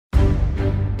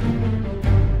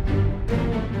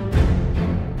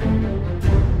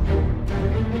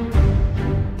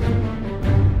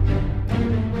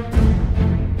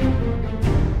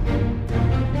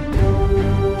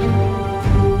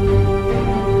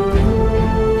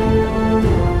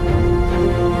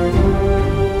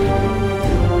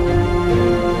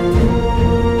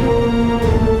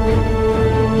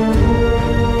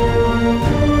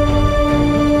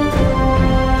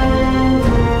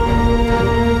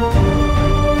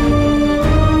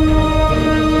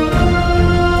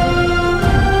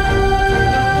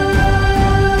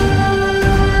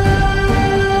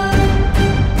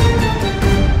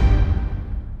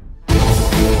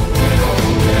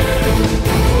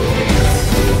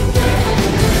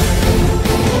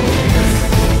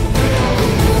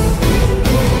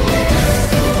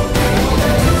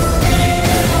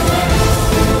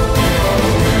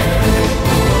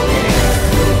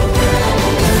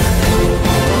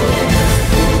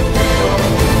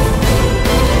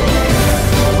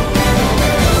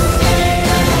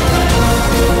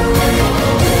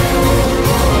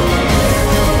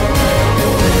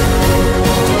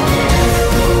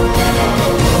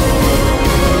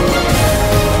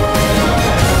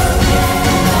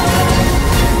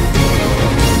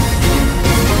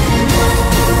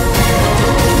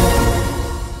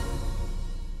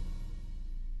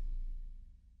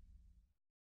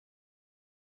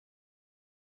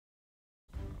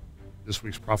This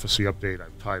week's prophecy update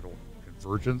I've titled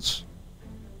Convergence.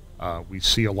 We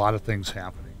see a lot of things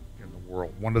happening in the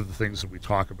world. One of the things that we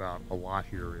talk about a lot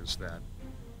here is that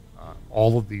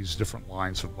all of these different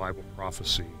lines of Bible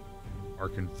prophecy are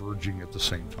converging at the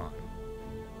same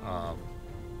time.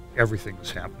 Everything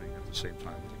is happening at the same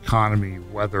time. The economy,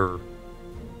 weather,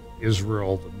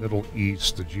 Israel, the Middle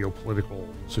East, the geopolitical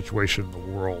situation in the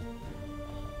world,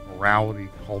 morality,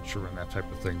 culture, and that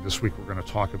type of thing. This week we're going to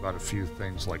talk about a few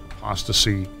things like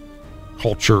apostasy,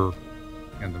 culture,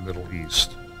 and the Middle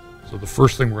East. So the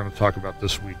first thing we're going to talk about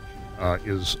this week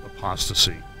is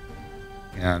apostasy.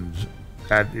 And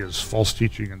that is false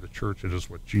teaching in the church. It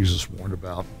is what Jesus warned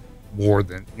about more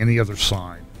than any other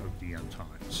sign of the end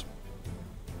times.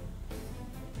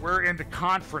 We're into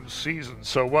conference season,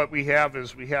 so what we have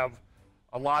is we have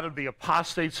a lot of the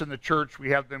apostates in the church.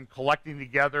 We have them collecting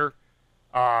together.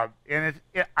 I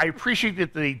appreciate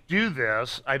that they do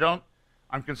this.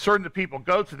 I'm concerned that people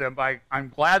go to them, but I'm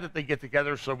glad that they get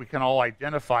together so we can all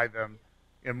identify them,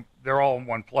 and they're all in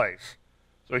one place.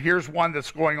 So here's one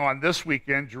that's going on this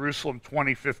weekend, Jerusalem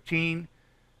 2015,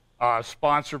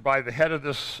 sponsored by the head of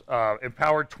this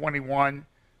Empowered 21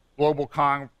 Global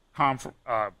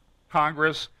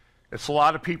Congress. It's a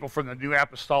lot of people from the New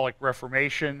Apostolic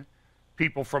Reformation,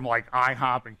 people from like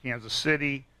IHOP in Kansas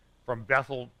City, from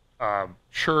Bethel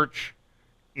Church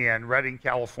in Redding,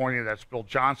 California. That's Bill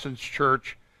Johnson's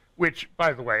church, which,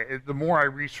 by the way, the more I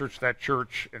research that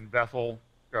church in Bethel,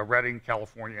 Redding,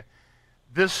 California,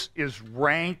 this is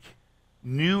rank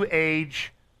New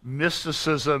Age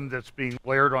mysticism that's being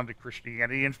layered onto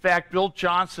Christianity. In fact, Bill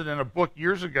Johnson in a book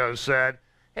years ago said,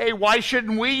 hey, why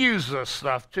shouldn't we use this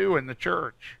stuff too in the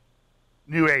church?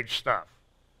 New Age stuff.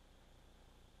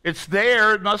 It's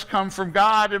there. It must come from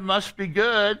God. It must be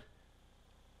good.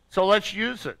 So let's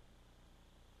use it.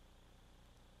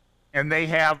 And they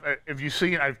have, if you've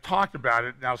seen, I've talked about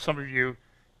it. Now, some of you,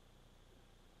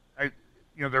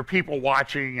 there are people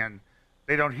watching and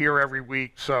they don't hear every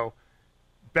week. So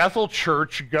Bethel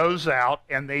Church goes out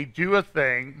and they do a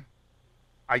thing.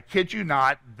 I kid you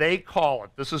not, they call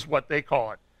it, this is what they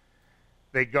call it.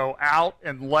 They go out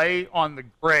and lay on the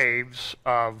graves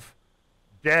of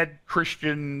dead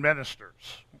Christian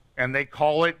ministers, and they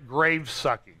call it grave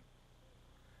sucking.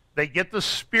 They get the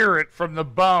spirit from the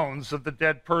bones of the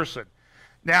dead person.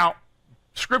 Now,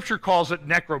 Scripture calls it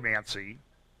necromancy,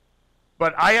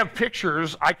 but I have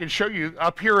pictures I can show you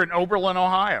up here in Oberlin,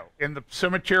 Ohio, in the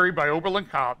cemetery by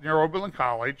near Oberlin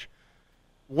College,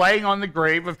 laying on the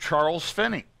grave of Charles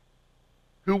Finney,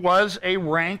 who was a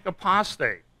rank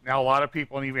apostate. Now, a lot of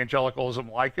people in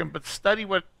evangelicalism like him, but study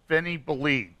what Finney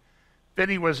believed.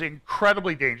 Finney was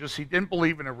incredibly dangerous. He didn't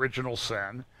believe in original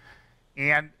sin,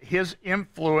 and his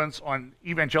influence on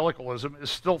evangelicalism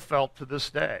is still felt to this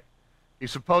day. He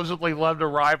supposedly led a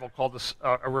revival called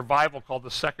the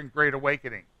Second Great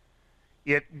Awakening.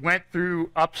 It went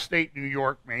through upstate New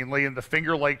York, mainly in the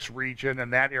Finger Lakes region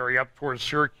and that area up towards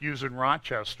Syracuse and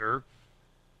Rochester,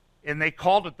 and they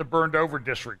called it the burned over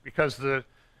district because the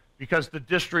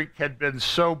district had been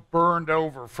so burned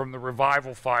over from the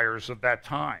revival fires of that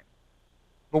time.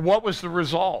 But what was the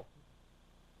result?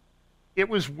 It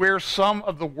was where some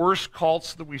of the worst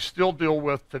cults that we still deal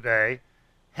with today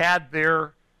had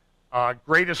their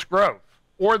greatest growth,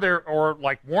 or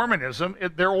like Mormonism,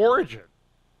 their origin.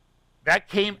 That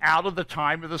came out of the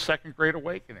time of the Second Great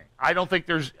Awakening. I don't think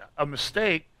there's a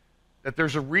mistake that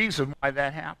there's a reason why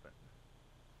that happened.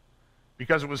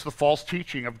 Because it was the false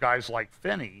teaching of guys like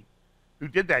Finney who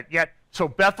did that. Yet, so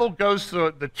Bethel goes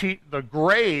to the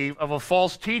grave of a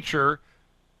false teacher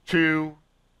to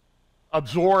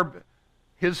absorb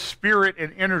his spirit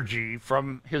and energy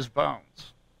from his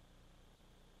bones.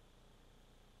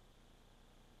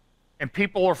 And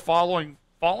people are falling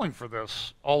for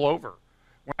this all over.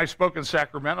 When I spoke in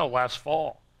Sacramento last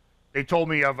fall, they told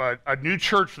me of a new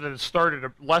church that had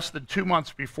started less than 2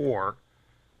 months before,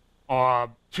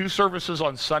 2 services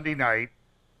on Sunday night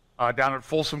down at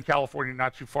Folsom, California,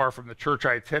 not too far from the church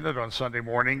I attended on Sunday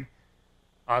morning,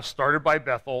 started by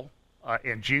Bethel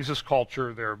and Jesus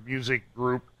Culture, their music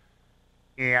group,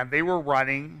 and they were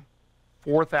running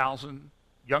 4,000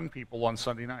 young people on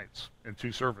Sunday nights in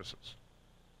 2 services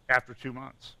after 2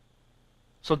 months.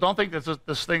 So don't think that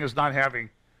this thing is not having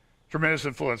tremendous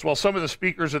influence. Well, some of the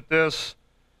speakers at this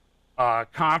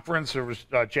conference, there was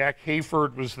Jack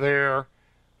Hayford was there,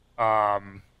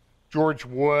 George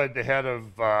Wood, the head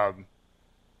of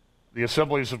the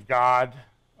Assemblies of God,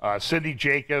 Cindy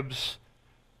Jacobs.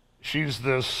 She's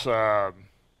this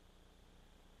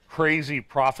crazy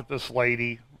prophetess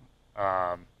lady.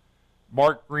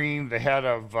 Mark Green, the head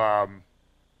of, I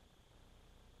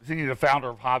think he's the founder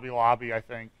of Hobby Lobby, I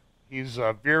think. He's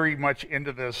very much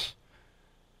into this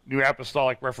New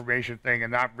Apostolic Reformation thing,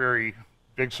 and not very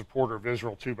big supporter of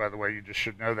Israel too, by the way. You just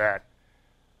should know that.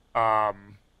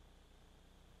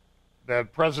 The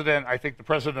president, I think the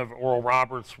president of Oral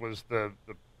Roberts was the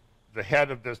head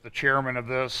of this, the chairman of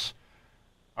this.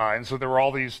 And so there were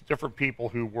all these different people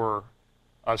who were,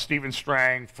 Stephen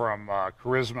Strang from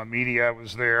Charisma Media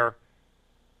was there.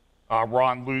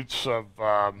 Ron Lutz of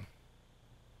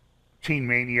Teen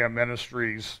Mania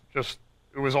Ministries. Just,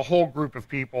 it was a whole group of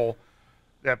people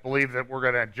that believe that we're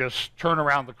going to just turn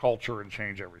around the culture and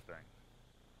change everything.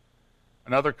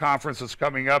 Another conference that's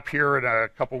coming up here in a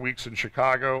couple weeks in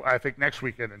Chicago, I think next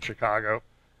weekend in Chicago,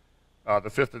 the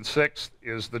 5th and 6th,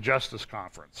 is the Justice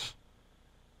Conference.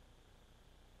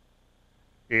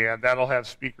 And that'll have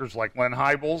speakers like Len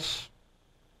Hybels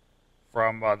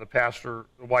from the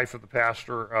wife of the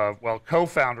pastor of, well,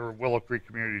 co-founder of Willow Creek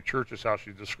Community Church is how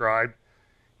she's described,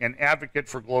 an advocate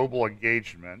for global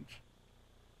engagement.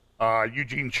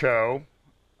 Eugene Cho,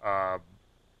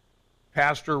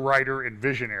 pastor, writer, and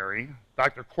visionary.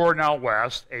 Dr. Cornel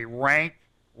West, a rank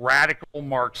radical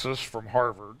Marxist from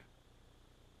Harvard.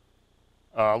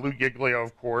 Lou Giglio,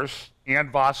 of course.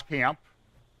 Ann Voskamp,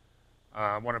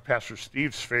 one of Pastor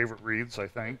Steve's favorite reads, I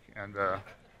think. And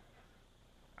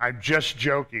I'm just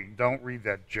joking. Don't read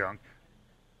that junk.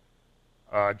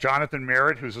 Jonathan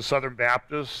Merritt, who's a Southern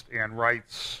Baptist and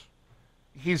writes,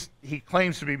 he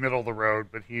claims to be middle of the road,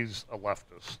 but he's a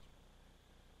leftist.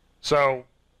 So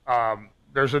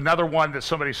there's another one that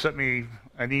somebody sent me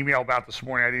an email about this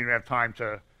morning. I didn't even have time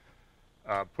to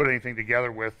put anything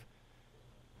together with.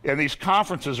 And these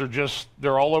conferences are just,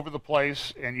 they're all over the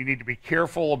place, and you need to be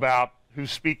careful about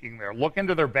who's speaking there. Look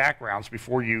into their backgrounds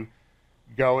before you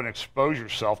go and expose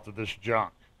yourself to this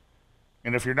junk.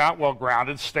 And if you're not well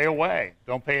grounded, stay away.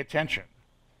 Don't pay attention.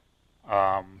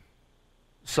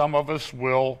 Some of us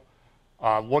will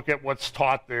look at what's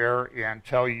taught there and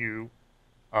tell you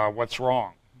what's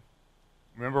wrong.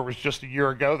 Remember, it was just a year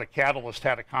ago that Catalyst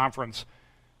had a conference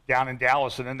down in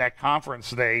Dallas, and in that conference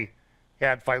they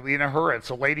had Phileena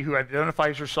Hurwitz, a lady who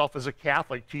identifies herself as a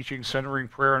Catholic, teaching centering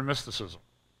prayer and mysticism.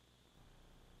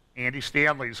 Andy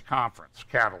Stanley's conference,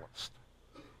 Catalyst.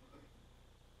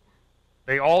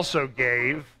 They also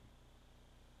gave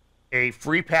a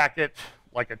free packet,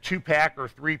 like a 2-pack or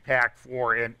 3-pack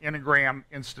for an Enneagram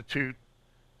Institute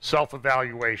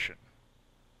self-evaluation.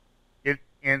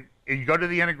 And you go to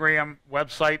the Enneagram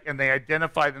website and they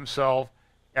identify themselves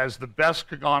as the best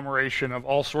conglomeration of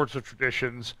all sorts of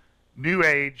traditions, New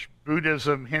Age,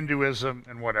 Buddhism, Hinduism,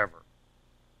 and whatever.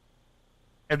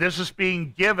 And this is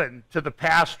being given to the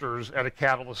pastors at a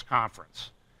Catalyst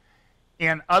conference.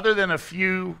 And other than a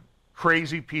few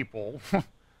crazy people,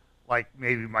 like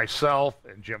maybe myself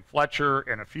and Jim Fletcher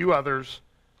and a few others,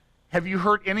 have you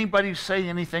heard anybody say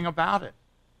anything about it?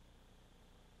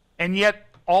 And yet,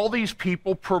 all these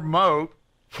people promote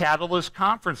Catalyst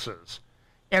conferences,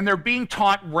 and they're being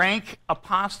taught rank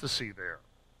apostasy there.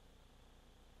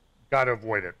 Got to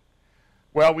avoid it.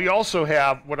 Well, we also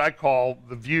have what I call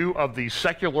the view of the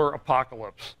secular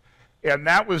apocalypse, and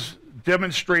that was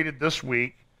demonstrated this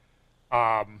week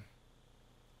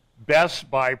best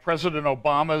by President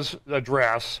Obama's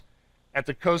address at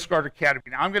the Coast Guard Academy.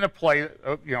 Now, I'm going to play,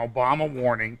 Obama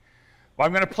warning, but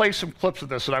I'm going to play some clips of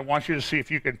this, and I want you to see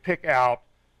if you can pick out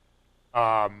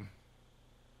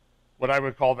what I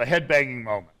would call the head-banging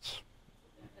moments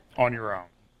on your own,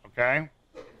 okay?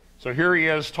 So here he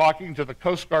is talking to the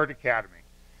Coast Guard Academy.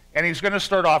 And he's going to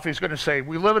start off, he's going to say,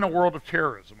 we live in a world of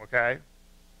terrorism, okay?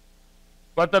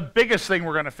 But the biggest thing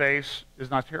we're going to face is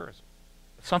not terrorism.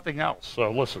 It's something else.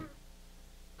 So listen.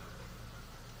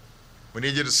 We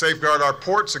need you to safeguard our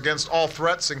ports against all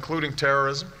threats, including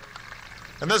terrorism.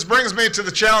 And this brings me to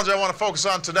the challenge I want to focus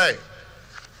on today,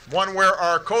 one where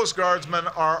our Coast Guardsmen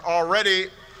are already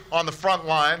on the front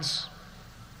lines,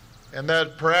 and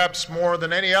that perhaps more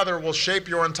than any other will shape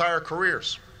your entire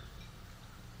careers.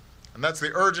 And that's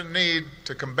the urgent need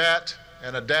to combat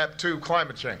and adapt to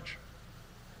climate change.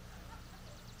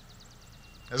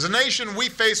 As a nation, we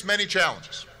face many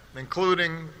challenges,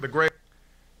 including the great...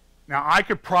 Now, I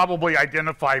could probably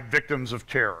identify victims of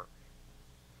terror.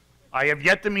 I have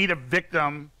yet to meet a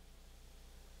victim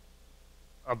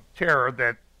of terror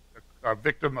that, a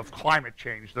victim of climate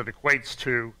change that equates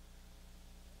to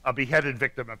a beheaded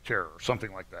victim of terror, or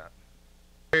something like that.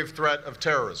 Grave threat of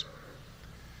terrorism.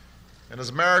 And as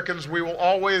Americans, we will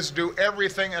always do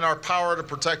everything in our power to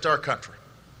protect our country.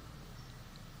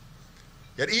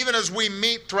 Yet even as we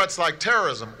meet threats like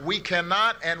terrorism, we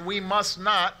cannot and we must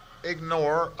not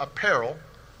ignore a peril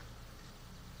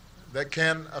that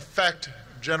can affect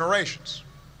generations.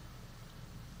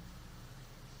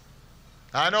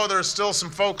 Now, I know there's still some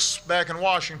folks back in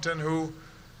Washington who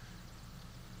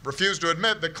refuse to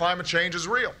admit that climate change is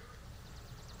real.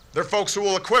 There are folks who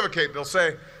will equivocate. They'll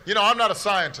say, you know, I'm not a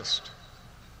scientist.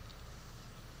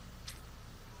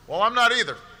 Well, I'm not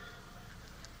either.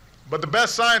 But the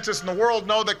best scientists in the world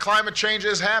know that climate change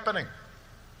is happening.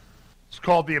 It's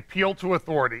called the appeal to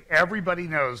authority. Everybody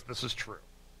knows this is true.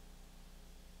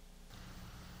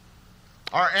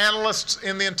 Our analysts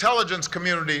in the intelligence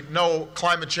community know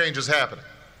climate change is happening.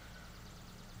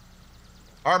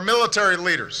 Our military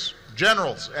leaders,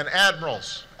 generals and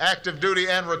admirals, active duty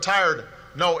and retired,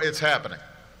 know it's happening.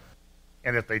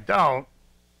 And if they don't,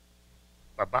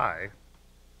 bye-bye.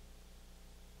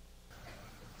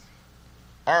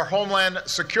 Our Homeland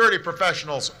Security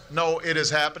professionals know it is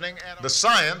happening, and the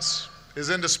science is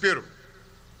indisputable.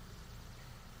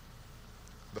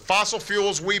 The fossil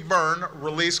fuels we burn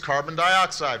release carbon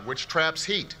dioxide, which traps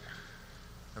heat.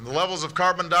 And the levels of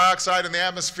carbon dioxide in the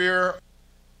atmosphere...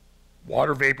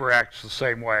 Water vapor acts the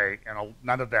same way, and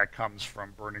none of that comes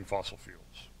from burning fossil fuels.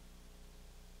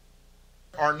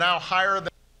 ...are now higher than...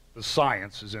 The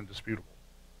science is indisputable.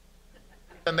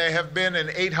 ...than they have been in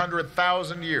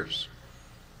 800,000 years.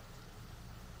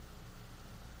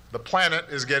 The planet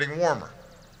is getting warmer.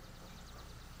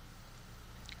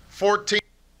 14...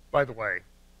 By the way,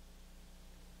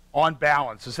 on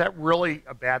balance, is that really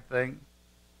a bad thing?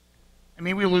 I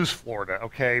mean, we lose Florida,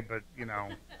 okay, but, you know,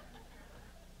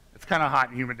 it's kind of hot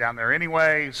and humid down there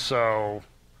anyway, so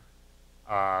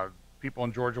people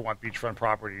in Georgia want beachfront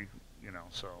property, you know,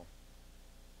 so.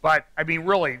 But, I mean,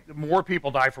 really, more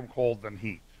people die from cold than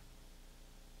heat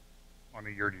on a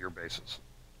year-to-year basis.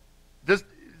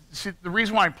 See, the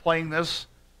reason why I'm playing this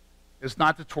is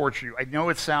not to torture you. I know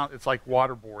it's like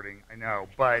waterboarding, I know,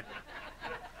 but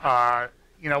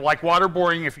you know, like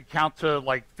waterboarding, if you count to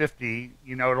like 50,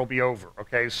 you know it'll be over,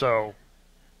 okay? So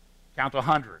count to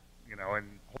 100, you know, and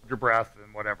hold your breath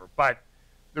and whatever. But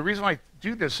the reason I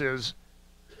do this is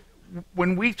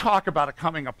when we talk about a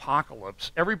coming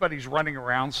apocalypse, everybody's running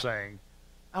around saying,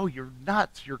 oh, you're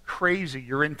nuts, you're crazy,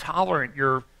 you're intolerant,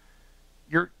 you're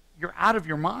out of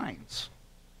your minds.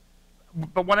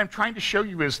 But what I'm trying to show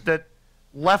you is that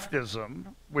leftism,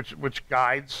 which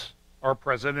guides our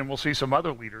president, and we'll see some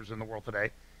other leaders in the world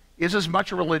today, is as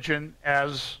much a religion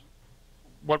as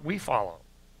what we follow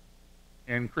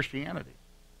in Christianity.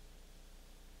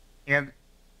 And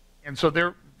so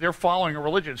they're following a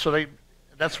religion. So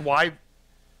that's why,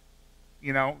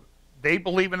 you know, they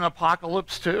believe in an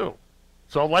apocalypse too.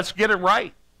 So let's get it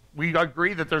right. We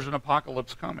agree that there's an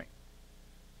apocalypse coming.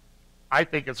 I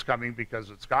think it's coming because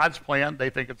it's God's plan. They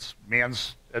think it's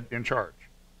man's in charge.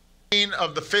 15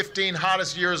 of the 15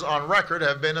 hottest years on record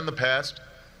have been in the past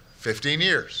 15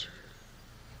 years.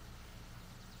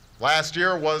 Last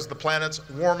year was the planet's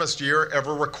warmest year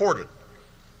ever recorded.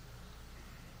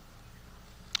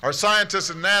 Our scientists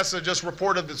at NASA just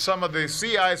reported that some of the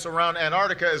sea ice around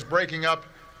Antarctica is breaking up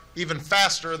even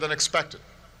faster than expected.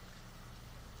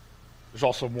 There's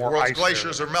also more ice. The world's ice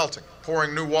glaciers are melting,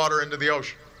 pouring new water into the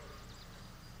ocean.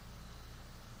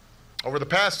 Over the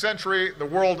past century, the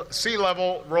world sea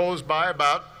level rose by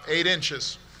about 8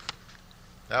 inches.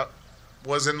 That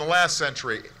was in the last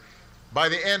century. By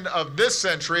the end of this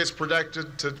century, it's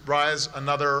projected to rise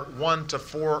another 1 to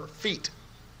 4 feet.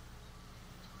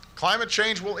 Climate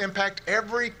change will impact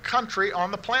every country on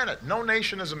the planet. No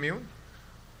nation is immune.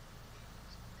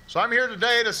 So I'm here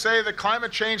today to say that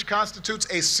climate change constitutes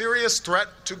a serious threat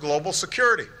to global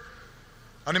security,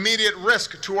 an immediate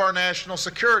risk to our national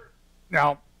security.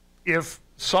 Now, if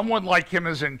someone like him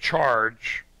is in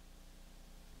charge,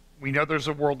 we know there's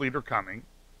a world leader coming.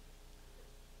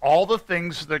 All the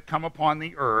things that come upon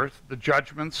the earth, the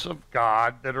judgments of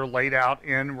God that are laid out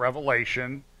in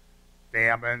Revelation,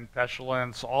 famine,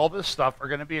 pestilence, all this stuff are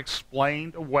going to be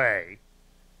explained away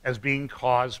as being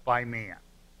caused by man.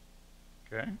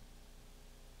 Okay?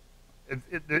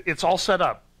 It's all set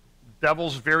up. The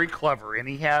devil's very clever, and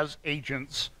he has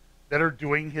agents that are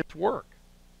doing his work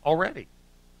already.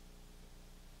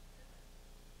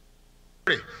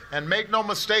 And make no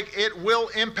mistake, it will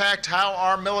impact how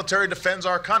our military defends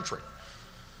our country.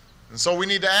 And so we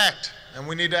need to act, and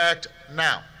we need to act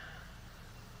now.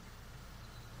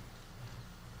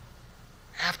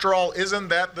 After all, isn't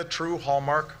that the true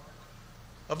hallmark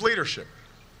of leadership?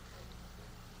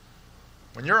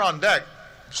 When you're on deck,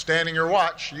 standing your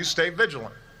watch, you stay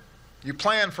vigilant. You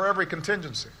plan for every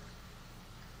contingency.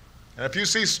 And if you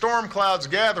see storm clouds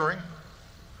gathering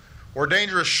or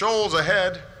dangerous shoals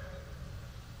ahead,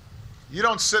 you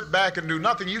don't sit back and do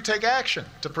nothing. You take action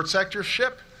to protect your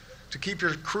ship, to keep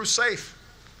your crew safe.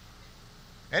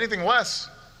 Anything less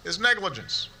is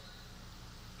negligence.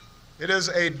 It is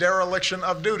a dereliction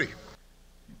of duty.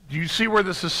 Do you see where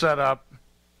this is set up?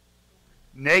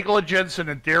 Negligence and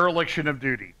a dereliction of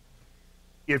duty.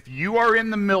 If you are in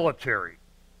the military,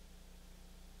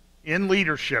 in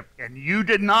leadership, and you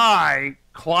deny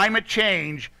climate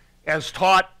change as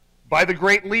taught by the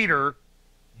great leader,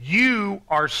 you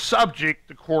are subject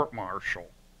to court-martial.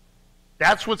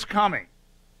 That's what's coming.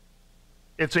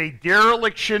 It's a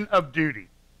dereliction of duty.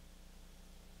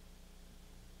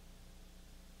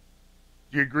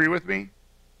 Do you agree with me?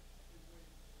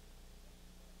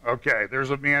 Okay, there's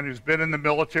a man who's been in the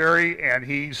military, and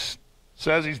he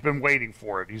says he's been waiting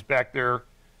for it. He's back there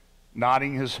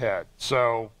nodding his head.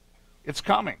 So it's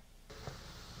coming.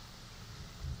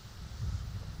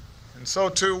 And so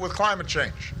too with climate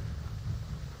change.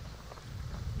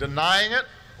 Denying it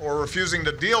or refusing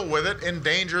to deal with it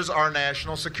endangers our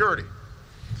national security.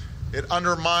 It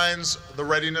undermines the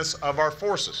readiness of our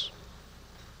forces.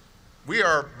 We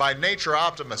are by nature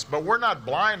optimists, but we're not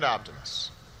blind optimists.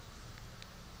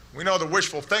 We know that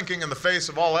wishful thinking in the face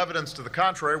of all evidence to the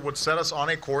contrary would set us on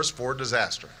a course for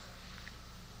disaster.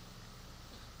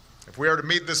 If we are to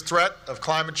meet this threat of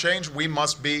climate change, we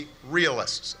must be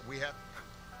realists.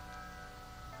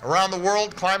 Around the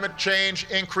world, climate change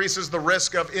increases the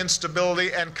risk of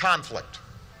instability and conflict.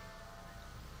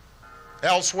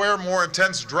 Elsewhere, more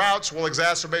intense droughts will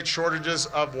exacerbate shortages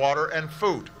of water and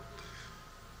food,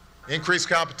 increase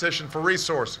competition for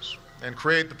resources, and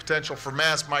create the potential for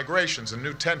mass migrations and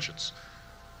new tensions,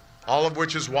 all of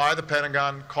which is why the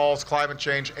Pentagon calls climate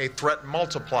change a threat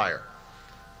multiplier.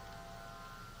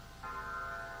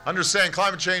 Understand,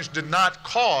 climate change did not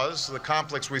cause the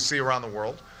conflicts we see around the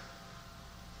world.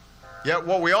 Yet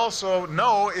what we also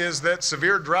know is that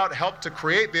severe drought helped to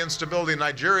create the instability in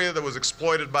Nigeria that was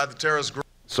exploited by the terrorist group.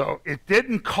 So it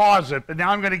didn't cause it, but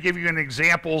now I'm going to give you an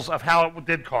examples of how it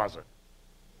did cause it.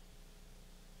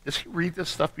 Does he read this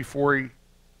stuff before he...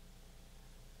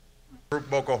 Group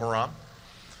Boko Haram.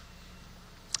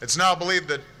 It's now believed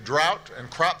that drought and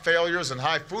crop failures and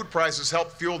high food prices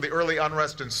helped fuel the early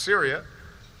unrest in Syria,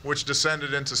 which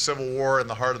descended into civil war in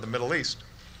the heart of the Middle East.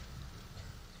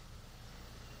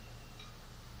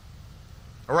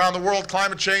 Around the world,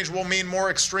 climate change will mean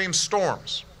more extreme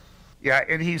storms. Yeah,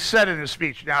 and he said in his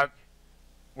speech, now,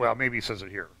 well, maybe he says it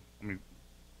here.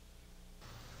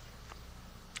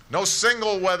 No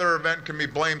single weather event can be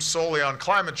blamed solely on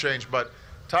climate change, but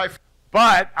typhoon.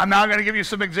 But I'm now going to give you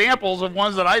some examples of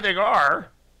ones that I think are.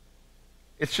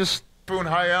 It's just... Typhoon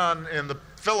Haiyan in the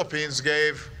Philippines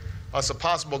gave us a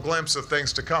possible glimpse of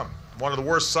things to come. One of the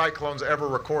worst cyclones ever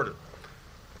recorded.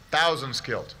 Thousands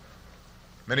killed.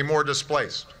 Many more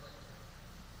displaced.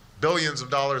 Billions of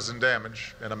dollars in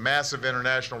damage, and a massive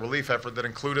international relief effort that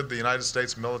included the United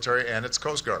States military and its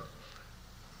Coast Guard.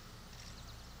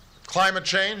 Climate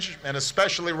change, and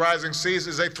especially rising seas,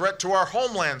 is a threat to our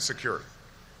homeland security,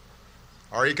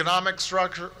 our economic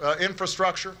structure,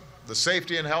 infrastructure, the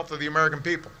safety and health of the American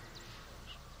people.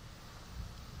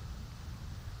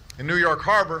 In New York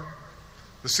Harbor,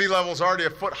 the sea level is already a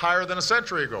foot higher than a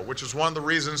century ago, which is one of the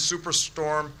reasons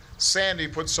Superstorm Sandy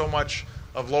put so much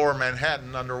of lower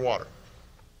Manhattan underwater.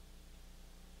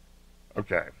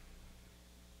 Okay.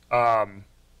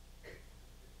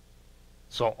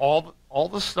 So all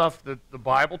the stuff that the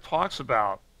Bible talks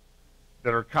about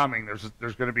that are coming, there's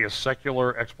going to be a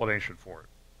secular explanation for it.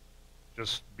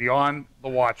 Just be on the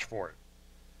watch for it.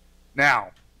 Now,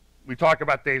 we talk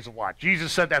about days of Lot.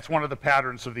 Jesus said that's one of the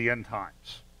patterns of the end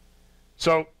times.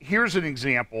 So here's an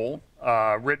example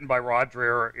written by Rod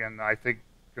Dreher in, I think,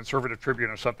 Conservative Tribune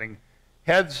or something.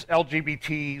 Heads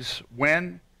LGBTs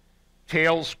win,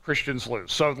 tails Christians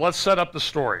lose. So let's set up the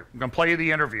story. I'm going to play you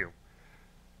the interview.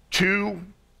 Two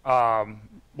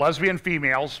lesbian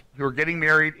females who are getting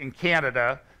married in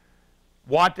Canada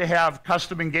want to have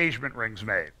custom engagement rings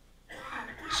made.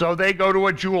 So they go to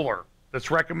a jeweler that's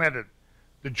recommended.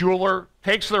 The jeweler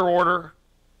takes their order,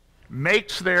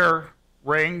 makes their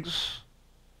rings,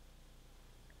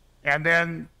 and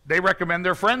then they recommend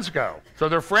their friends go. So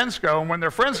their friends go, and when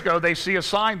their friends go, they see a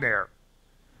sign there.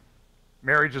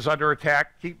 Marriage is under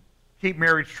attack. Keep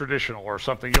marriage traditional or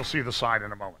something. You'll see the sign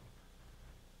in a moment.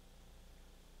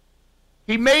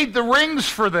 He made the rings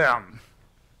for them.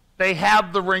 They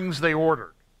have the rings they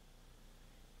ordered.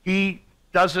 He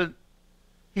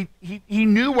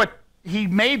knew what, he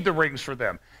made the rings for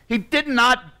them. He didn't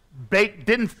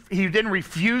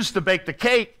refuse to bake the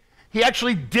cake. He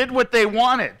actually did what they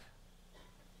wanted.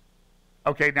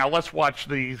 Okay, now let's watch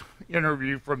the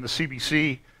interview from the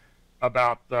CBC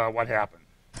about what happened.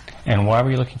 And why were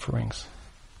you looking for rings?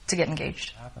 To get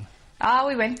engaged.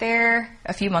 We went there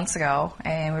a few months ago,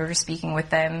 and we were just speaking with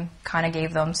them, kind of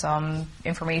gave them some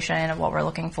information of what we're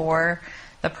looking for,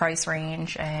 the price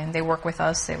range, and they work with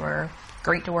us. They were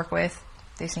great to work with.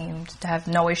 They seemed to have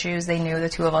no issues. They knew the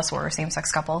two of us were a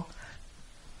same-sex couple.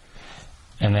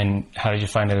 And then how did you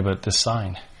find out about this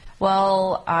sign?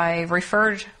 Well, I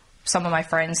referred some of my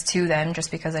friends to them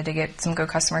just because I did get some good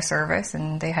customer service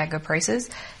and they had good prices,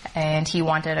 and he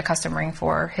wanted a custom ring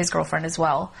for his girlfriend as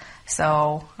well.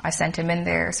 So I sent him in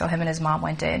there, so him and his mom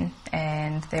went in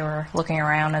and they were looking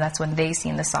around, and that's when they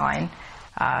seen the sign.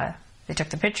 They took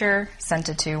the picture, sent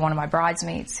it to one of my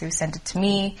bridesmaids who sent it to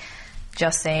me,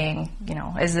 just saying, you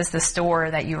know, is this the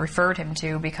store that you referred him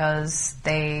to, because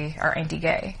they are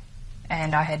anti-gay?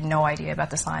 And I had no idea about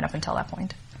the sign up until that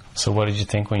point. So what did you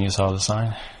think when you saw the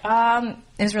sign?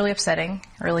 It was really upsetting,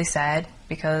 really sad,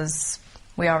 because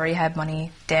we already had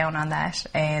money down on that,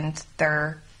 and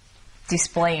they're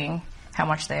displaying how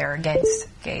much they are against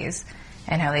gays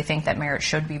and how they think that marriage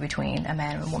should be between a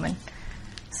man and a woman.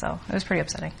 So it was pretty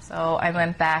upsetting. So I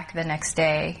went back the next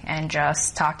day and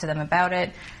just talked to them about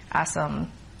it, asked them,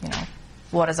 you know,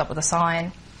 what is up with the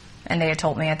sign, and they had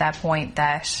told me at that point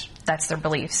that that's their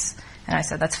beliefs. And I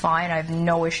said, that's fine. I have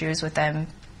no issues with them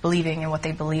believing in what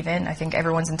they believe in. I think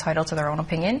everyone's entitled to their own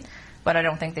opinion, but I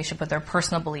don't think they should put their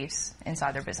personal beliefs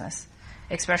inside their business,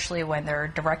 especially when they're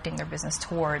directing their business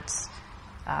towards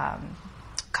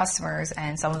customers,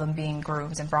 and some of them being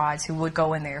grooms and brides who would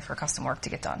go in there for custom work to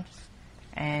get done.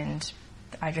 And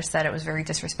I just said it was very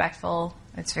disrespectful,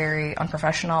 it's very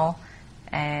unprofessional,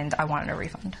 and I wanted a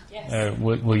refund. Yes.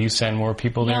 Will you send more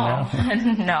people there now?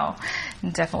 No,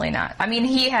 definitely not. I mean,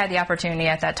 he had the opportunity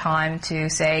at that time to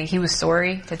say he was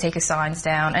sorry, to take his signs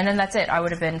down, and then that's it. I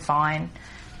would have been fine.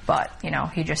 But, you know,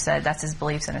 he just said that's his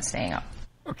beliefs and it's staying up.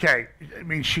 Okay, I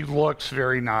mean, she looks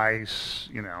very nice,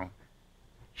 you know.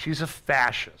 She's a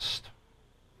fascist.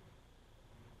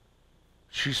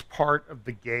 She's part of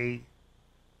the gay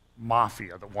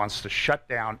mafia that wants to shut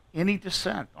down any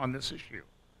dissent on this issue.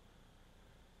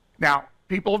 Now,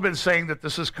 people have been saying that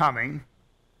this is coming,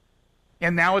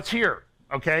 and now it's here,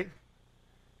 okay?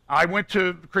 I went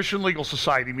to the Christian Legal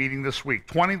Society meeting this week.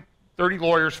 20, 30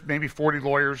 lawyers, maybe 40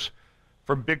 lawyers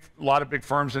from a lot of big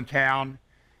firms in town,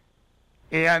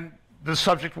 and the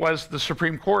subject was the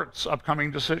Supreme Court's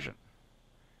upcoming decision.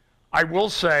 I will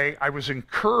say I was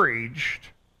encouraged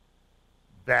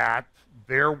that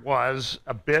there was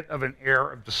a bit of an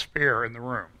air of despair in the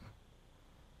room.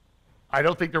 I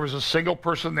don't think there was a single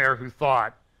person there who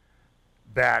thought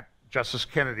that Justice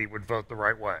Kennedy would vote the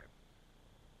right way,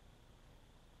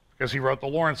 because he wrote the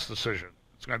Lawrence decision.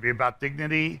 It's going to be about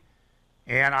dignity,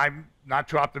 and I'm not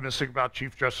too optimistic about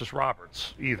Chief Justice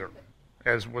Roberts either,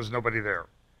 as was nobody there.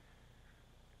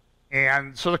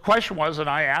 And so the question was, and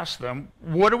I asked them,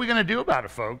 what are we going to do about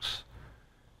it, folks?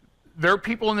 There are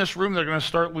people in this room that are going to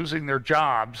start losing their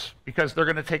jobs because they're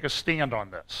going to take a stand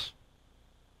on this.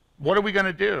 What are we going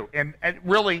to do? And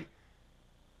really,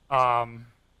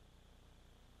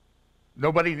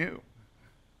 nobody knew,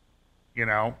 you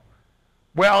know.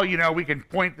 Well, you know, we can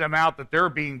point them out that they're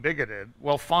being bigoted.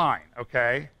 Well, fine,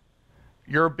 okay.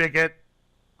 You're a bigot.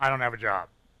 I don't have a job.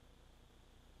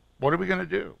 What are we going to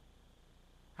do?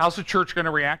 How's the church going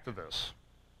to react to this?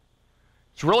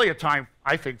 It's really a time,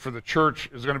 I think, for the church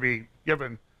is going to be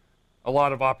given a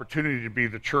lot of opportunity to be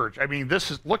the church. I mean,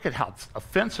 look at how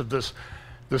offensive this.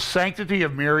 The sanctity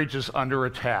of marriage is under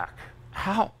attack.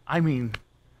 How? I mean,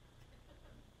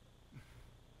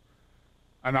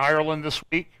 in Ireland this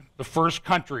week, the first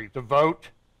country to vote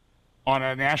on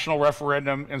a national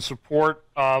referendum in support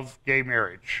of gay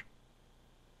marriage.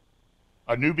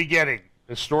 A new beginning.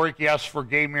 Historic yes for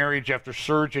gay marriage after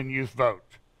surge in youth vote.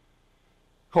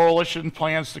 Coalition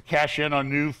plans to cash in on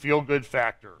new feel-good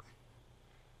factor.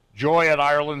 Joy at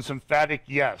Ireland's emphatic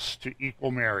yes to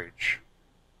equal marriage.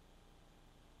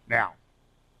 Now,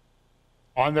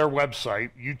 on their website,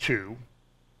 U2,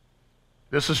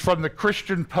 this is from the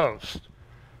Christian Post.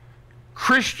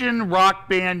 Christian rock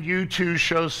band U2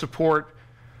 shows support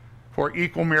for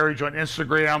equal marriage on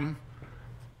Instagram,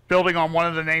 building on one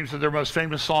of the names of their most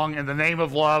famous song, In the Name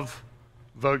of Love,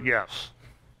 Vote Yes.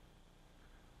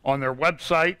 On their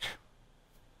website,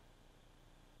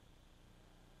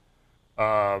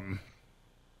 well,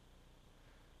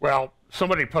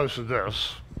 somebody posted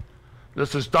this.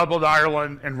 This is Dublin,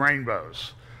 Ireland, and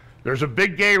rainbows. There's a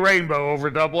big gay rainbow over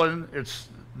Dublin.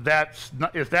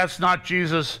 If that's not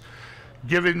Jesus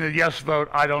giving the yes vote,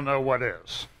 I don't know what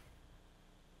is.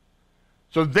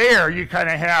 So there you kind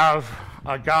of have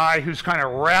a guy who's kind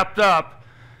of wrapped up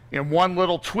in one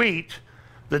little tweet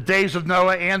the days of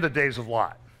Noah and the days of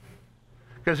Lot.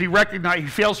 because he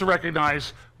fails to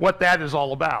recognize what that is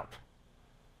all about.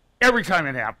 Every time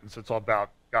it happens, it's all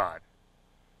about God.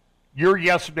 Your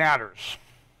yes matters.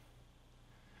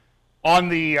 On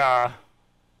the,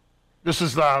 this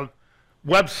is the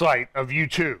website of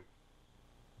U2,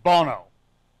 Bono,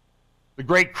 the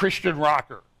great Christian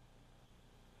rocker,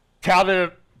 touted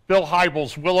at Bill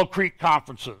Hybels' Willow Creek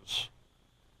conferences,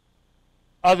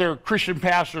 other Christian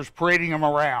pastors parading him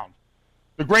around.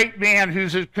 The great man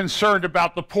who's concerned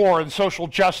about the poor and social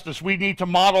justice. We need to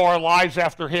model our lives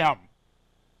after him.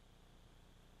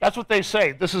 That's what they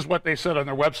say. This is what they said on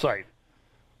their website.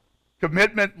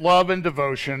 Commitment, love, and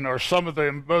devotion are some of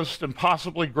the most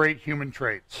impossibly great human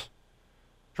traits.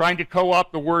 Trying to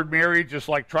co-opt the word marriage is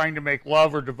like trying to make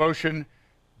love or devotion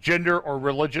gender or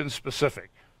religion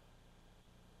specific.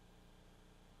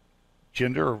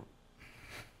 And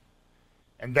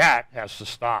that has to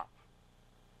stop.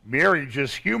 Marriage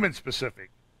is human specific,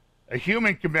 a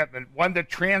human commitment, one that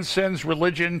transcends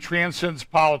religion, transcends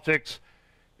politics.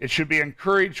 It should be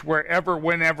encouraged wherever,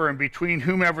 whenever, and between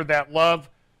whomever that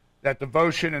love, that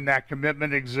devotion, and that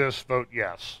commitment exists. Vote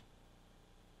yes.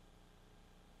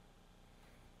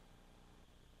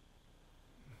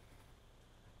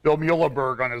 Bill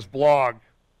Muhlenberg on his blog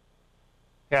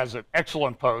has an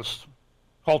excellent post,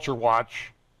 Culture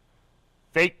Watch,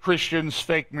 Fake Christians,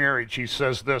 Fake Marriage. He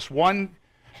says this: one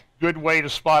good way to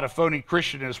spot a phony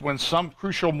Christian is when some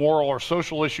crucial moral or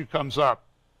social issue comes up.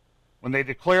 When they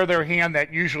declare their hand,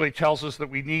 that usually tells us that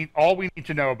all we need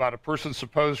to know about a person's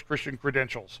supposed Christian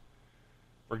credentials.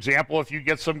 For example, if you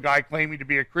get some guy claiming to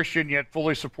be a Christian yet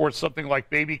fully supports something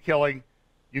like baby killing,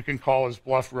 you can call his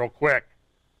bluff real quick.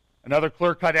 Another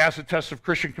clear-cut acid test of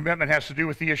Christian commitment has to do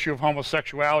with the issue of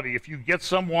homosexuality. If you get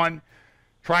someone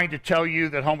trying to tell you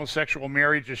that homosexual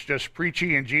marriage is just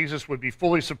preachy and Jesus would be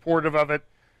fully supportive of it,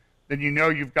 then you know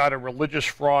you've got a religious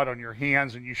fraud on your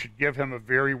hands and you should give him a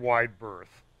very wide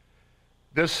berth.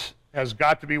 This has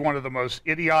got to be one of the most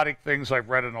idiotic things I've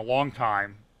read in a long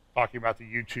time, talking about the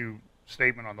U2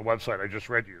 statement on the website I just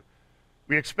read you.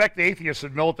 We expect atheists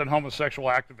and militant homosexual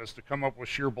activists to come up with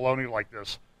sheer baloney like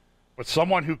this, but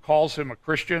someone who calls him a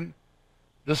Christian,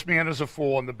 this man is a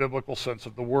fool in the biblical sense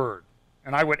of the word.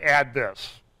 And I would add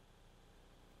this: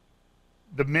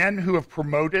 the men who have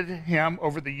promoted him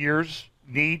over the years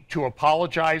need to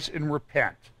apologize and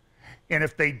repent. And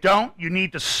if they don't, you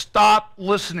need to stop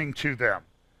listening to them,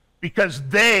 because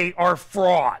they are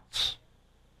frauds.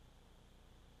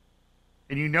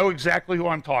 And you know exactly who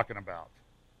I'm talking about.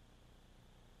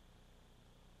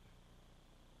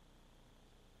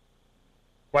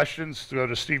 Questions? Go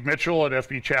to Steve Mitchell at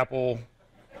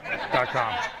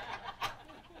fbchapel.com.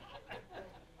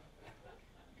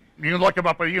 You can look him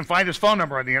up, but you can find his phone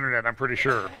number on the internet, I'm pretty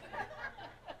sure.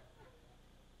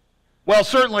 Well,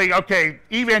 certainly, okay,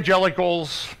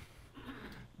 evangelicals,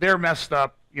 they're messed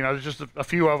up. You know, there's just a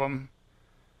few of them.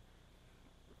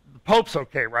 The Pope's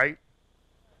okay, right?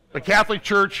 The Catholic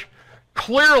Church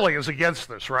clearly is against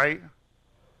this, right?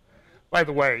 By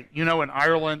the way, you know, in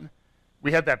Ireland,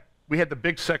 we had the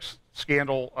big sex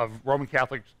scandal of Roman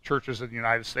Catholic churches in the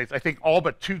United States. I think all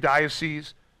but 2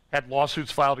 dioceses had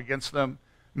lawsuits filed against them.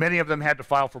 Many of them had to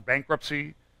file for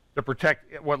bankruptcy to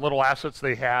protect what little assets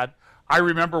they had. I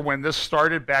remember when this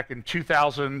started back in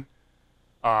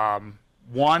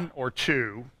 2001 or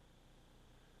 2.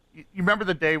 You remember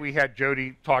the day we had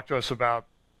Jody talk to us about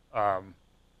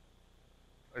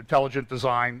intelligent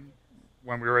design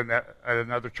when we were at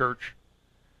another church?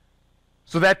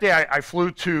 So that day I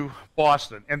flew to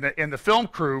Boston, and the film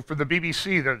crew for the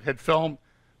BBC that had filmed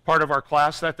part of our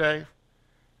class that day,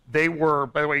 they were,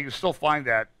 by the way, you can still find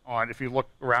that on, if you look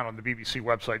around on the BBC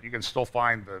website, you can still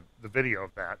find the video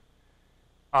of that.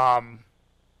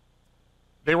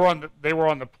 They were on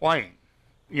the plane,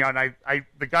 you know, and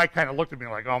the guy kind of looked at me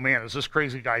like, oh man, is this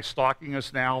crazy guy stalking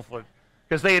us now?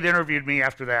 Because they had interviewed me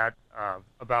after that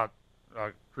about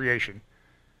creation,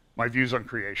 my views on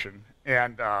creation,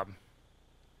 and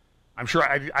I'm sure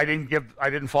I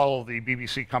didn't follow the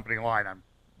BBC company line. I'm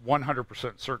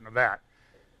 100% certain of that.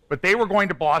 But they were going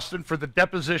to Boston for the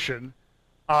deposition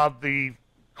of the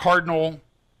cardinal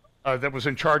that was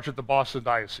in charge of the Boston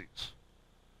diocese.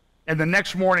 And the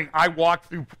next morning, I walked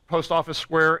through Post Office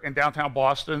Square in downtown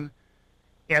Boston,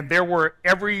 and there were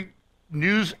every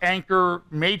news anchor,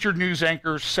 major news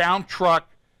anchor, sound truck,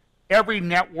 every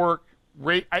network.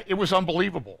 It was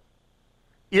unbelievable.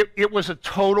 It was a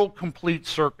total, complete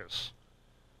circus.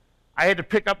 I had to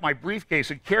pick up my briefcase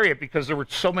and carry it because there were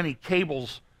so many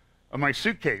cables on my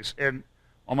suitcase and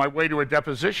on my way to a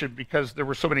deposition because there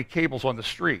were so many cables on the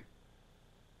street.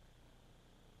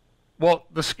 Well,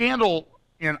 the scandal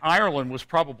in Ireland was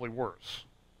probably worse.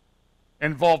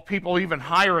 involved people even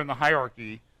higher in the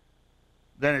hierarchy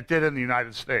than it did in the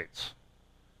United States.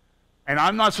 And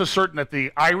I'm not so certain that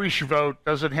the Irish vote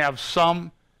doesn't have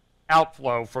some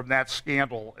outflow from that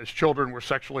scandal as children were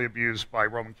sexually abused by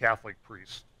Roman Catholic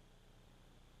priests.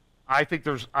 I think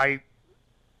there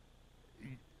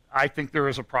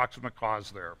is a proximate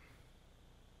cause there.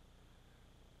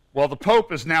 Well, the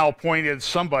Pope has now appointed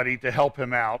somebody to help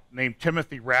him out named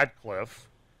Timothy Radcliffe,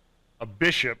 a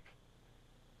bishop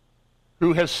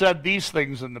who has said these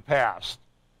things in the past.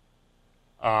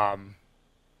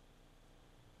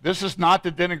 This is not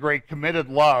to denigrate committed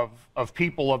love of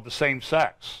people of the same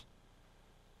sex.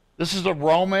 This is a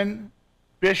Roman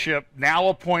bishop now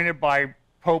appointed by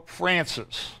Pope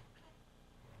Francis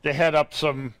to head up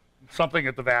something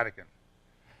at the Vatican.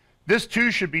 This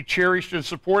too should be cherished and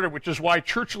supported, which is why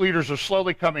church leaders are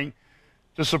slowly coming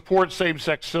to support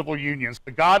same-sex civil unions.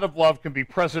 The God of love can be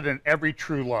present in every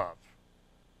true love.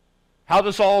 How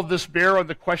does all of this bear on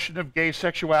the question of gay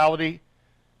sexuality?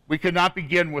 We cannot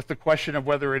begin with the question of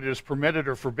whether it is permitted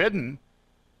or forbidden.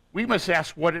 We must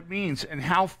ask what it means and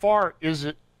how far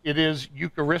it is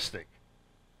Eucharistic.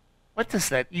 What does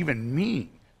that even mean?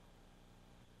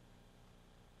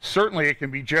 Certainly it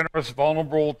can be generous,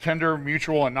 vulnerable, tender,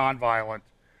 mutual, and nonviolent.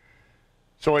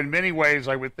 So in many ways,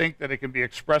 I would think that it can be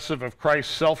expressive of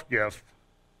Christ's self-gift.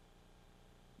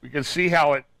 We can see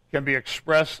how it can be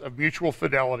expressed of mutual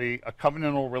fidelity, a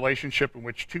covenantal relationship in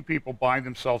which two people bind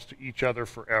themselves to each other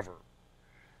forever.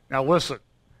 Now listen,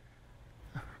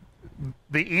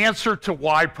 the answer to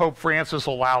why Pope Francis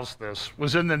allows this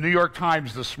was in the New York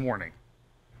Times this morning.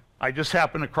 I just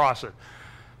happened across it.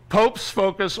 Popes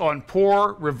focus on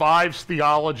poor, revives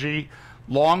theology,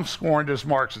 long scorned as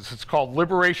Marxists. It's called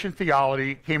liberation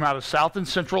theology. It came out of South and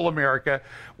Central America,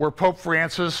 where Pope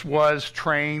Francis was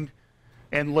trained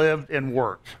and lived and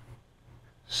worked.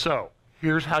 So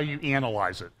here's how you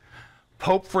analyze it.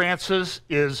 Pope Francis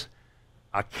is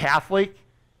a Catholic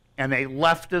and a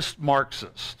leftist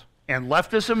Marxist. And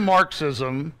leftism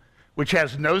Marxism, which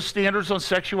has no standards on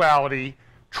sexuality,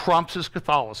 trumps his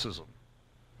Catholicism.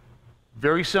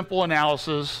 Very simple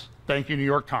analysis. Thank you, New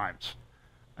York Times.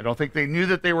 I don't think they knew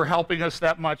that they were helping us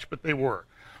that much, but they were.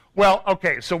 Well,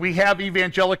 okay, so we have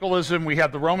evangelicalism, we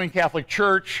have the Roman Catholic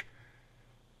Church,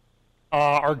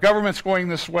 our government's going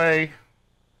this way.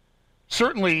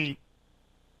 Certainly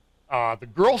the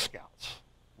Girl Scouts,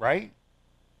 right?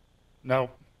 No.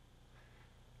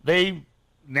 They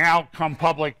now come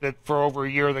public that for over a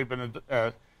year they've been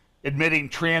admitting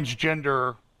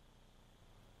transgender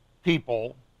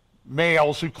people,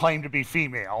 males who claim to be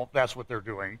female, that's what they're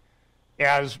doing,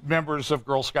 as members of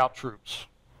Girl Scout troops.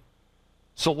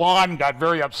 Salon got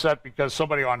very upset because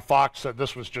somebody on Fox said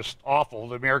this was just awful.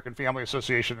 The American Family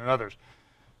Association and others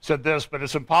said this, but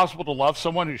it's impossible to love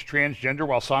someone who's transgender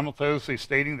while simultaneously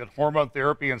stating that hormone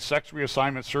therapy and sex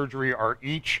reassignment surgery are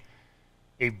each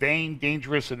a vain,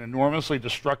 dangerous, and enormously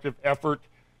destructive effort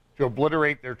to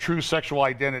obliterate their true sexual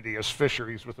identity, as Fisher,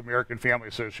 he's with the American Family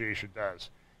Association, does.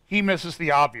 He misses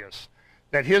the obvious,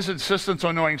 that his insistence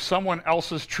on knowing someone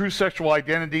else's true sexual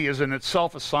identity is in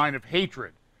itself a sign of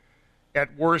hatred,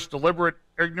 at worst, deliberate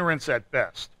ignorance at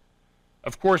best.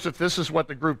 Of course, if this is what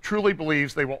the group truly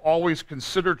believes, they will always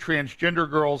consider transgender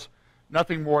girls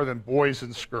nothing more than boys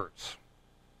in skirts.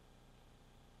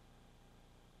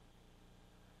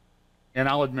 And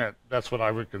I'll admit, that's what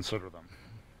I would consider them.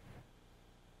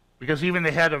 Because even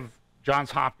the head of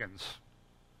Johns Hopkins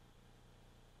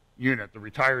unit, the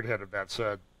retired head of that,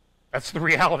 said, that's the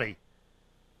reality.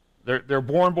 They're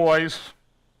born boys.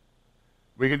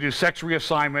 We can do sex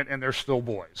reassignment, and they're still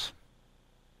boys.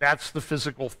 That's the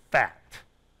physical fact.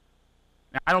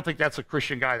 Now, I don't think that's a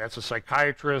Christian guy. That's a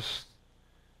psychiatrist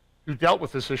who dealt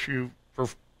with this issue for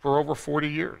over 40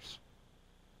 years.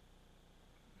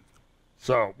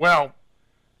 So, well,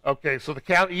 okay, so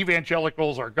the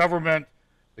evangelicals, our government,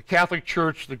 the Catholic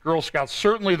Church, the Girl Scouts,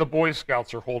 certainly the Boy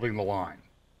Scouts are holding the line.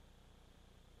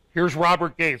 Here's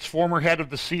Robert Gates, former head of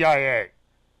the CIA. I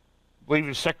believe he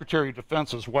was Secretary of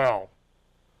Defense as well.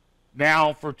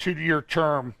 Now, for a 2-year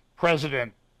term,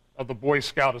 president of the Boy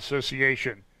Scout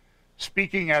Association,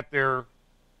 speaking at their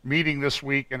meeting this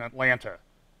week in Atlanta,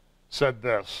 said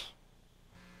this.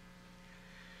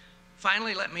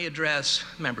 Finally, let me address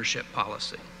membership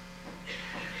policy.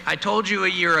 I told you a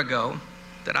year ago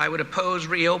that I would oppose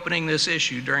reopening this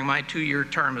issue during my 2-year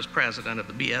term as president of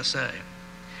the BSA.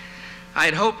 I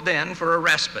had hoped then for a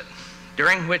respite,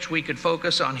 during which we could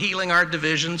focus on healing our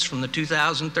divisions from the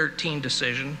 2013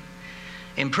 decision,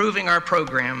 improving our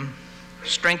program,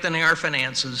 strengthening our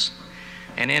finances,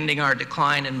 and ending our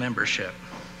decline in membership.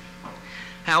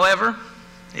 However,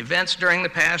 events during the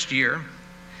past year,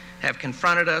 have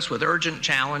confronted us with urgent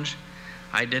challenge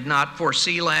I did not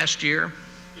foresee last year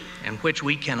and which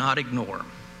we cannot ignore.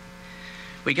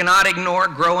 We cannot ignore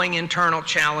growing internal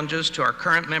challenges to our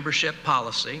current membership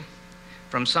policy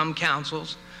from some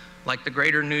councils, like the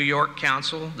Greater New York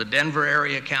Council, the Denver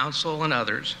Area Council, and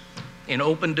others, in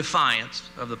open defiance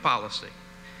of the policy,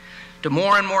 to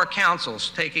more and more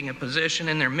councils taking a position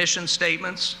in their mission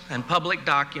statements and public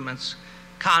documents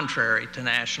contrary to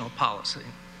national policy.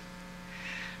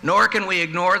 Nor can we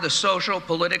ignore the social,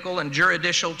 political, and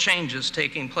juridical changes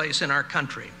taking place in our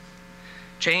country.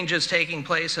 Changes taking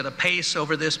place at a pace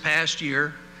over this past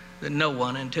year that no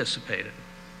one anticipated.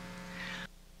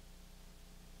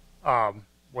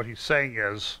 What he's saying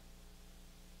is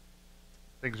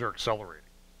things are accelerating.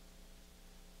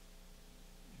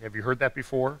 Have you heard that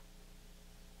before?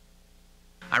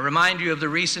 I remind you of the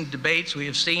recent debates we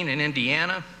have seen in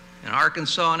Indiana and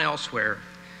Arkansas and elsewhere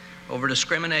over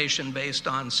discrimination based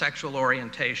on sexual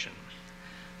orientation,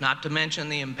 not to mention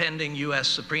the impending U.S.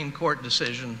 Supreme Court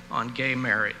decision on gay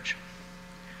marriage.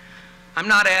 I'm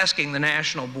not asking the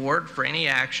National Board for any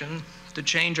action to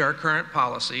change our current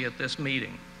policy at this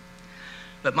meeting,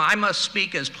 but I must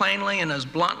speak as plainly and as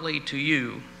bluntly to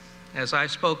you as I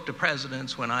spoke to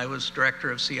presidents when I was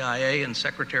Director of CIA and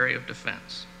Secretary of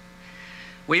Defense.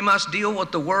 We must deal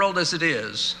with the world as it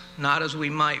is, not as we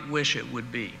might wish it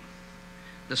would be.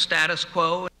 The status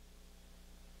quo.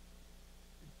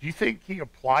 Do you think he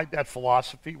applied that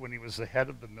philosophy when he was the head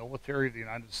of the military of the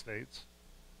United States?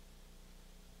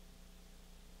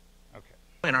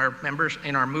 Okay.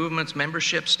 In our movement's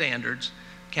membership standards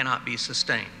cannot be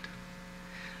sustained.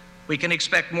 We can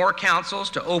expect more councils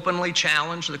to openly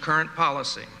challenge the current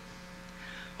policy.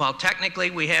 While technically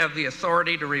we have the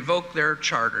authority to revoke their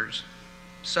charters,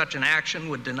 such an action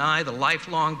would deny the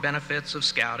lifelong benefits of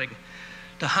scouting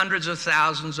to hundreds of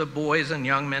thousands of boys and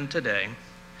young men today,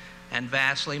 and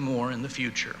vastly more in the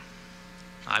future.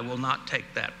 I will not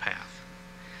take that path.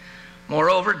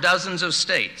 Moreover, dozens of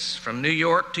states, from New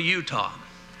York to Utah,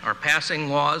 are passing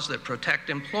laws that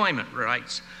protect employment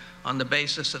rights on the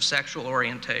basis of sexual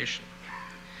orientation.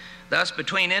 Thus,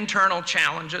 between internal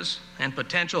challenges and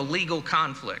potential legal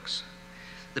conflicts,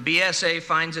 the BSA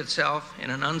finds itself in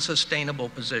an unsustainable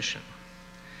position,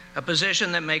 a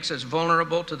position that makes us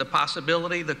vulnerable to the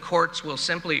possibility the courts will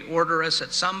simply order us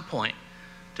at some point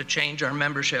to change our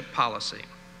membership policy.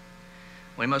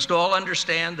 We must all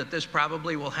understand that this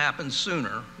probably will happen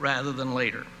sooner rather than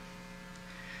later.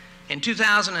 In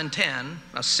 2010,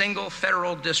 a single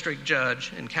federal district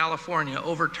judge in California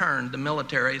overturned the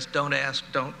military's Don't Ask,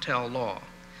 Don't Tell law,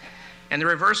 and the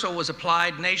reversal was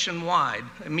applied nationwide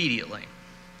immediately.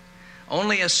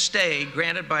 Only a stay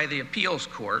granted by the appeals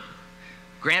court,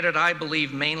 granted I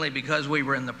believe mainly because we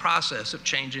were in the process of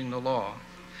changing the law,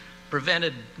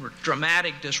 prevented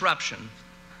dramatic disruption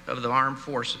of the armed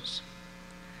forces.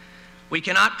 We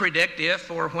cannot predict if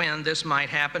or when this might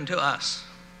happen to us,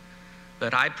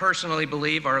 but I personally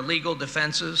believe our legal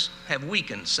defenses have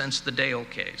weakened since the Dale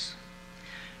case.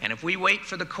 And if we wait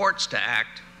for the courts to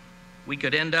act, we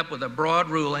could end up with a broad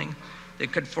ruling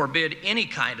that could forbid any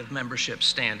kind of membership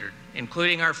standard,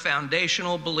 including our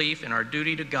foundational belief in our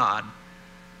duty to God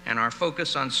and our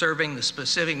focus on serving the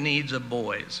specific needs of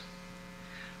boys.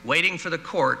 Waiting for the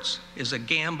courts is a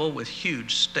gamble with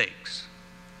huge stakes.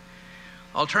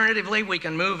 Alternatively, we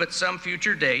can move at some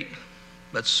future date,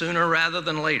 but sooner rather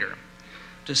than later,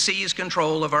 to seize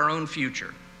control of our own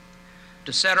future,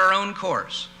 to set our own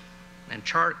course, and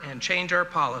change our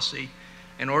policy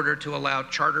in order to allow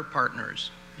charter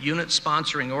partners,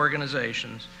 unit-sponsoring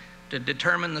organizations, to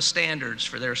determine the standards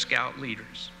for their scout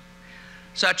leaders.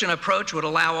 Such an approach would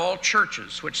allow all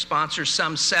churches, which sponsor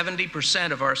some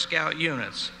 70% of our scout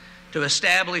units, to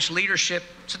establish leadership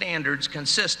standards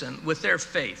consistent with their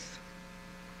faith.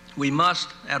 We must,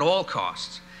 at all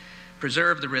costs,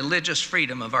 preserve the religious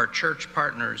freedom of our church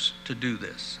partners to do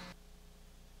this.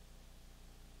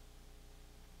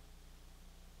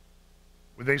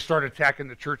 When they start attacking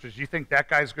the churches, do you think that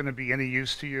guy's going to be any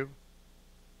use to you?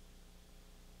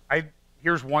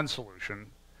 Here's one solution.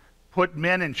 Put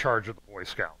men in charge of the Boy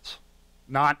Scouts,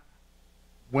 not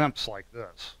wimps like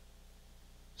this.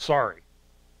 Sorry.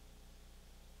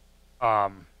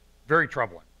 Very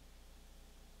troubling.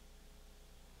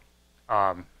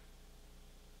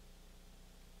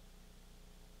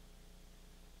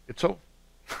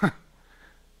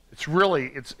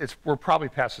 We're probably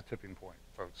past the tipping point,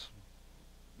 folks.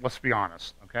 Let's be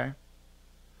honest, okay?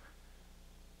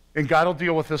 And God will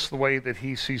deal with this the way that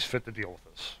he sees fit to deal with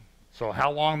this. So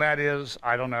how long that is,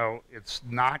 I don't know. It's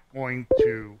not going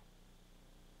to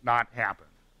not happen.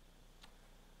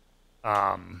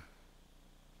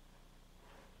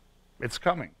 It's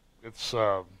coming. It's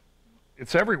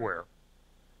everywhere.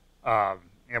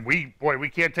 And we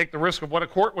can't take the risk of what a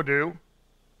court would do.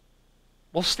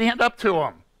 We'll stand up to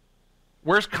them.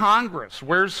 Where's Congress?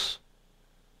 Where's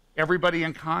everybody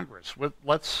in Congress?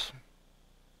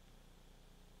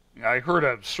 I heard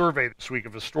a survey this week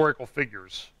of historical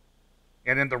figures,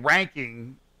 and in the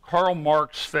ranking, Karl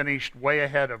Marx finished way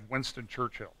ahead of Winston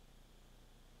Churchill.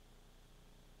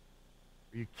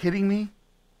 Are you kidding me?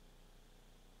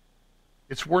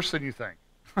 It's worse than you think.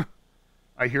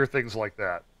 I hear things like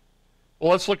that.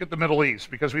 Well, let's look at the Middle East,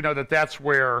 because we know that that's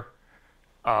where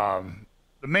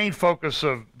the main focus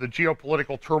of the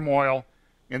geopolitical turmoil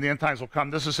in the end times will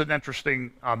come. This is an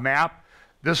interesting map.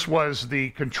 This was the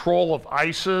control of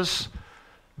ISIS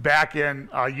back in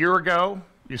a year ago.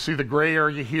 You see the gray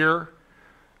area here.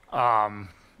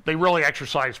 They really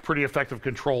exercised pretty effective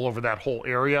control over that whole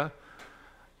area.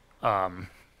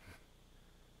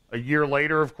 A year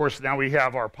later, of course, now we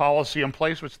have our policy in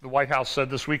place, which the White House said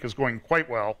this week is going quite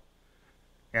well.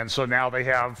 And so now they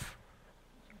have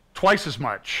twice as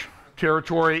much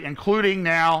territory, including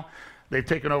now they've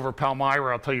taken over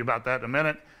Palmyra. I'll tell you about that in a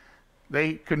minute.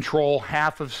 They control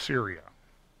half of Syria.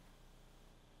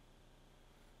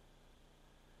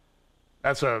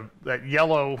 That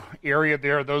yellow area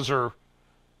there, those are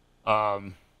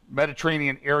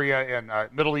Mediterranean area and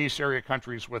Middle East area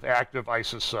countries with active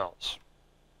ISIS cells.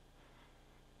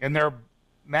 In their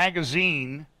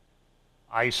magazine,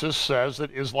 ISIS says that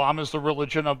Islam is the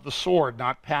religion of the sword,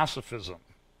 not pacifism.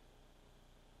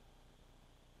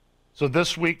 So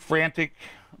this week, frantic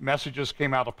messages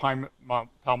came out of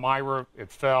Palmyra.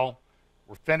 It fell.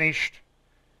 We're finished.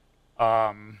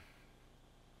 Bad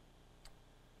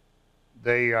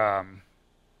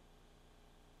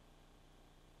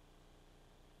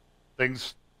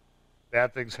things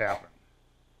happen.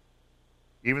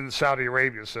 Even Saudi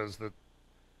Arabia says that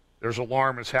there's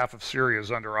alarm as half of Syria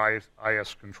is under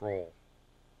IS control.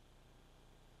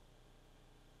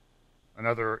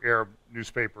 Another Arab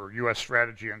newspaper, U.S.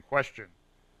 strategy in question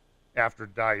after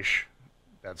Daesh,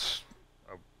 that's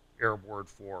an Arab word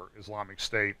for Islamic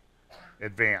State,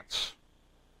 advance.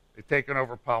 They've taken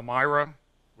over Palmyra,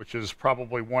 which is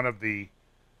probably one of the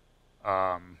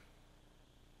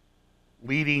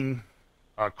leading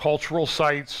cultural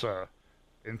sites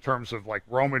in terms of like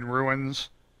Roman ruins,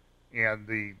 and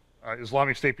the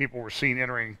Islamic State people were seen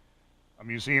entering a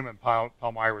museum in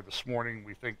Palmyra this morning.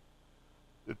 We think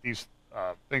that these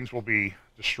things will be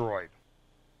destroyed.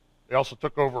 They also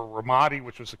took over Ramadi,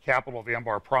 which was the capital of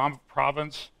Anbar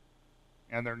province,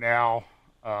 and they're now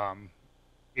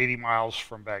 80 miles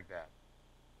from Baghdad.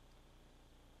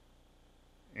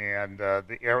 And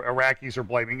the Iraqis are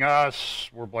blaming us,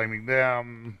 we're blaming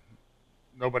them.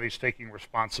 Nobody's taking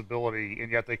responsibility,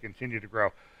 and yet they continue to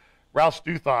grow. Rouse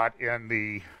Douthat in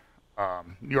the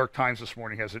New York Times this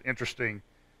morning has an interesting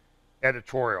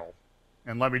editorial,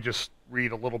 and let me just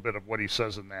read a little bit of what he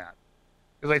says in that,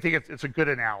 because I think it's a good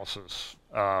analysis.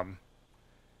 The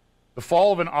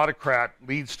fall of an autocrat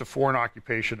leads to foreign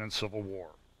occupation and civil war.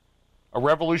 A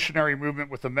revolutionary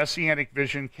movement with a messianic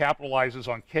vision capitalizes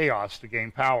on chaos to gain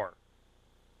power.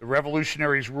 The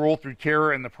revolutionaries rule through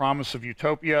terror and the promise of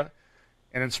utopia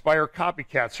and inspire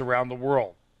copycats around the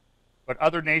world. But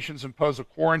other nations impose a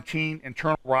quarantine,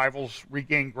 internal rivals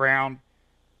regain ground,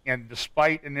 and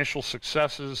despite initial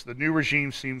successes, the new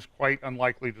regime seems quite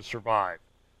unlikely to survive,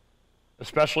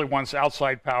 especially once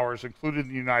outside powers, including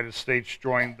the United States,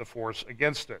 join the force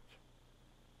against it.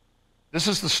 This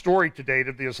is the story to date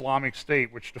of the Islamic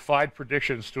State, which defied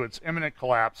predictions to its imminent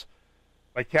collapse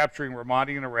by capturing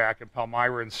Ramadi in Iraq and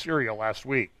Palmyra in Syria last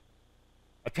week.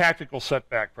 A tactical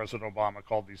setback, President Obama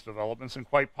called these developments, and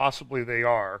quite possibly they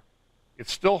are.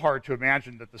 It's still hard to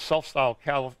imagine that the self-styled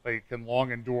caliphate can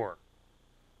long endure.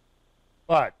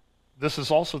 But this is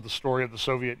also the story of the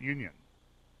Soviet Union.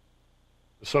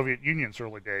 The Soviet Union's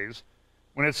early days,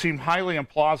 when it seemed highly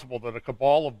implausible that a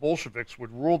cabal of Bolsheviks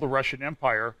would rule the Russian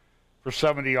Empire for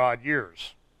 70-odd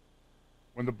years.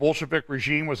 When the Bolshevik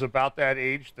regime was about that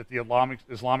age that the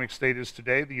Islamic State is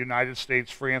today, the United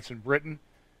States, France, and Britain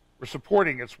were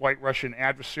supporting its white Russian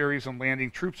adversaries and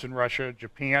landing troops in Russia,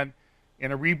 Japan,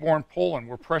 and a reborn Poland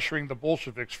were pressuring the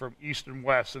Bolsheviks from east and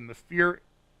west, and the fear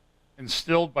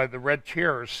instilled by the Red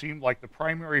Terror seemed like the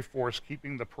primary force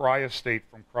keeping the pariah state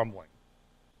from crumbling.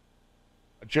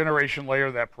 A generation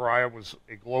later, that pariah was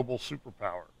a global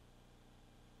superpower.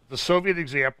 The Soviet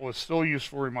example is still a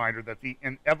useful reminder that the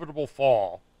inevitable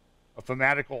fall of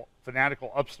fanatical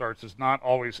upstarts is not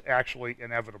always actually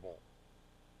inevitable.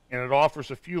 And it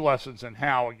offers a few lessons in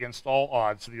how, against all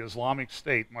odds, the Islamic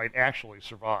State might actually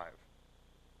survive.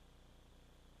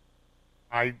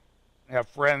 I have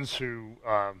friends who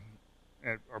are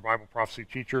Bible prophecy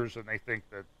teachers, and they think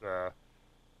that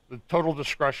the total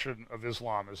destruction of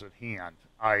Islam is at hand.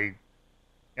 I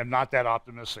am not that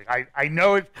optimistic. I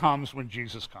know it comes when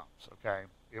Jesus comes, okay?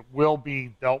 It will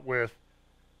be dealt with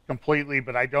completely,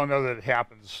 but I don't know that it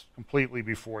happens completely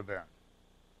before then.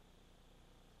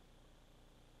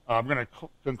 I'm going to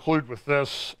conclude with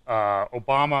this.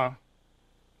 Obama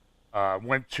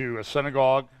went to a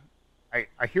synagogue. I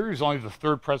hear he was only the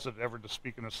third president ever to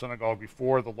speak in a synagogue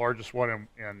before, the largest one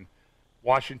in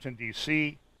Washington,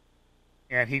 D.C.,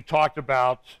 and he talked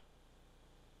about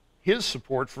his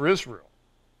support for Israel.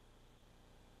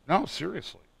 No,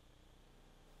 seriously.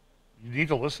 You need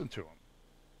to listen to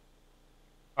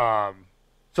him.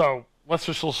 So let's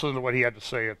just listen to what he had to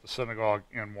say at the synagogue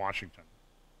in Washington.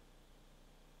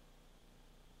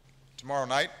 Tomorrow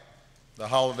night, the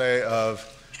holiday of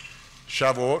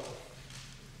Shavuot,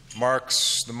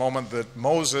 marks the moment that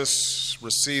Moses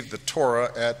received the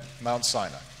Torah at Mount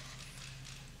Sinai.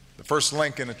 The first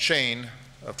link in a chain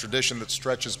of tradition that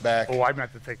stretches back I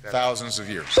meant to take that thousands of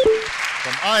years.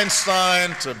 From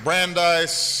Einstein to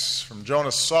Brandeis, from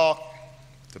Jonas Salk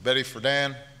to Betty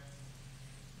Friedan,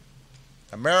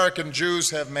 American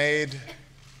Jews have made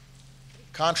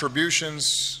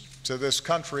contributions to this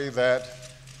country that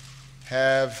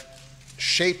have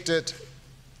shaped it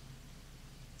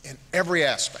in every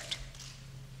aspect.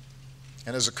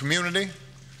 And as a community,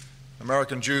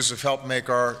 American Jews have helped make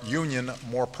our union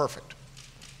more perfect.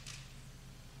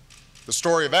 The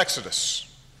story of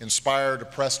Exodus inspired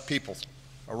oppressed people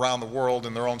around the world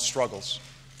in their own struggles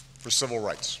for civil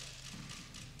rights.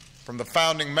 From the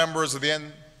founding members of the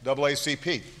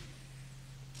NAACP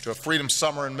to a Freedom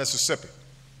Summer in Mississippi,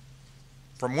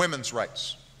 from women's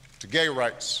rights to gay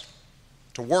rights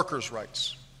to workers'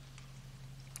 rights,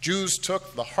 Jews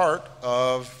took the heart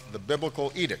of the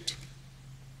biblical edict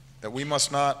that we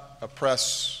must not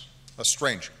oppress a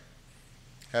stranger,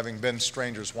 having been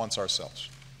strangers once ourselves.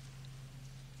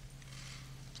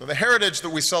 So the heritage that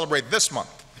we celebrate this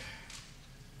month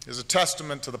is a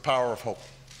testament to the power of hope.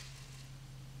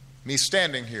 Me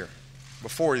standing here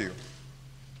before you,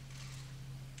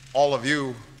 all of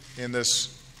you in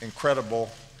this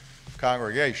incredible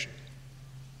congregation,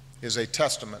 is a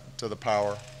testament to the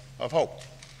power of hope.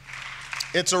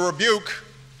 It's a rebuke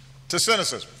to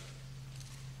cynicism.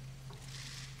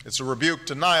 It's a rebuke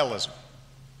to nihilism.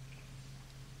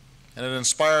 And it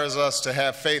inspires us to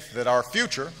have faith that our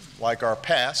future, like our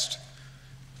past,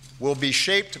 will be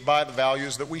shaped by the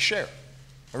values that we share.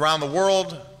 Around the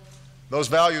world, those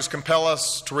values compel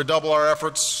us to redouble our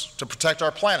efforts to protect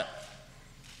our planet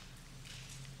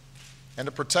and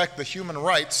to protect the human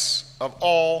rights of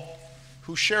all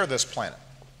who share this planet.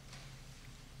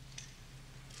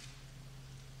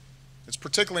 It's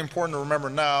particularly important to remember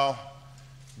now,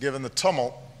 given the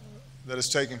tumult that is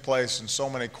taking place in so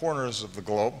many corners of the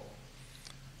globe,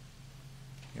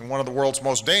 in one of the world's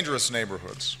most dangerous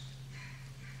neighborhoods.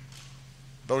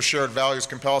 Those shared values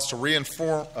compel us to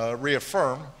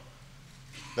reaffirm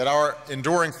that our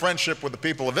enduring friendship with the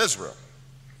people of Israel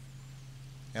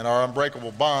and our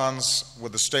unbreakable bonds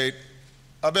with the state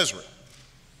of Israel,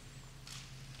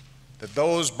 that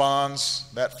those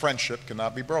bonds, that friendship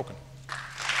cannot be broken.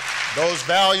 Those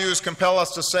values compel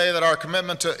us to say that our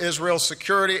commitment to Israel's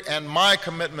security and my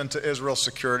commitment to Israel's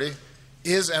security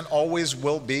is and always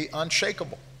will be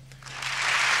unshakable.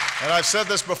 And I've said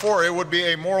this before, it would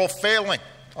be a moral failing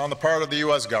on the part of the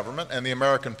U.S. government and the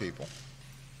American people.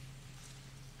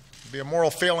 It would be a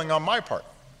moral failing on my part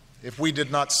if we did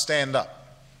not stand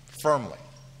up firmly,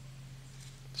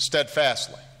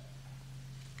 steadfastly,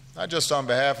 not just on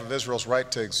behalf of Israel's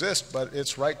right to exist, but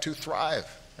its right to thrive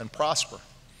and prosper.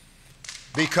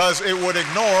 Because it would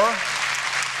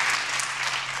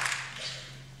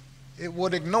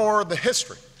ignore the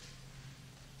history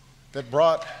that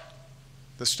brought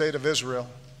the state of Israel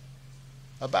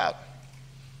about.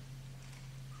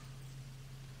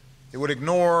 It would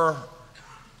ignore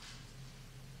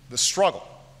the struggle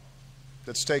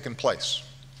that's taken place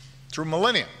through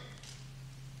millennia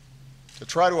to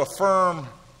try to affirm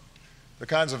the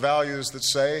kinds of values that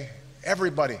say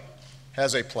everybody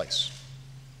has a place.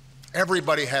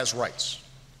 Everybody has rights.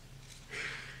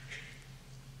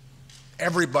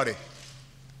 Everybody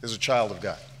is a child of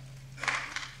God.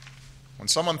 When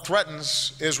someone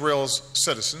threatens Israel's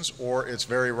citizens or its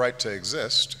very right to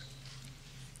exist,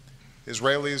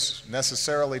 Israelis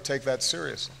necessarily take that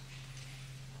seriously.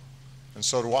 And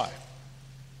so do I.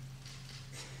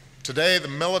 Today, the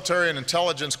military and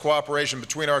intelligence cooperation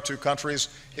between our two countries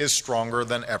is stronger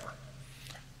than ever.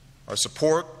 Our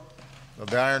support of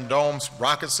the Iron Dome's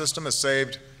rocket system has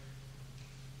saved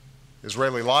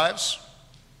Israeli lives.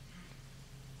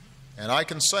 And I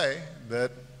can say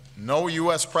that no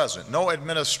U.S. president, no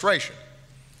administration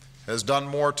has done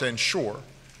more to ensure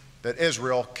that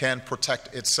Israel can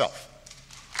protect itself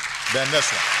than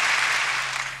this one.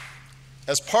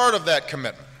 As part of that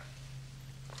commitment,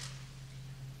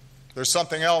 there's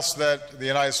something else that the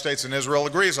United States and Israel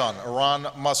agrees on. Iran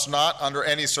must not, under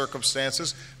any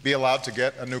circumstances, be allowed to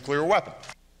get a nuclear weapon.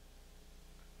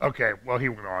 Okay, well, he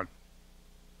went on.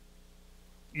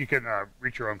 You can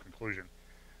reach your own conclusion.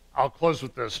 I'll close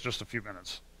with this just a few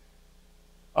minutes.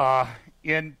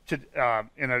 In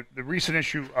the recent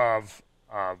issue of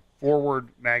Forward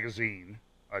magazine,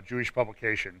 a Jewish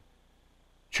publication,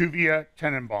 Tuvia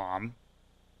Tenenbaum,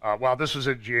 well, this was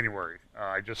in January.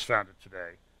 I just found it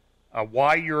today.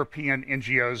 Why European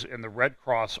NGOs and the Red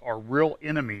Cross are real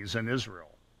enemies in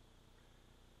Israel.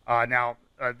 Now,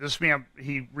 this man,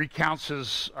 he recounts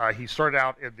he started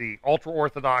out in the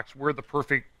ultra-Orthodox, we're the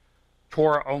perfect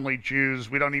Torah-only Jews,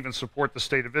 we don't even support the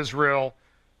state of Israel.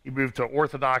 He moved to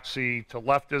Orthodoxy, to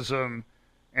leftism,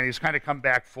 and he's kind of come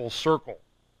back full circle.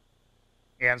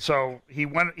 And so he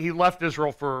left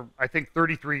Israel for, I think,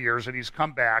 33 years, and he's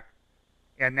come back,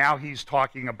 and now he's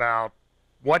talking about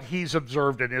what he's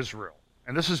observed in Israel.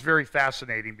 And this is very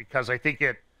fascinating because I think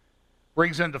it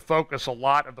brings into focus a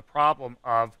lot of the problem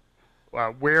of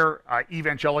where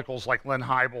evangelicals like Lynn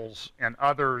Hybels and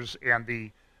others and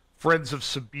the Friends of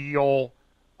Sabeel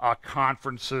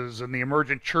conferences and the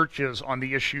emergent churches on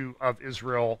the issue of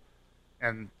Israel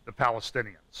and the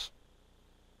Palestinians.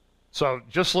 So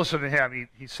just listen to him.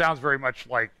 He sounds very much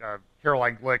like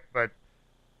Caroline Glick, but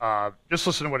just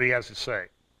listen to what he has to say.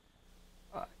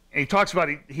 And he talks about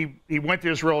he went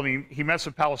to Israel and he met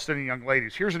some Palestinian young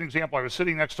ladies. Here's an example. I was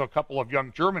sitting next to a couple of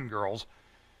young German girls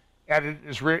at an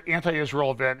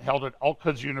anti-Israel event held at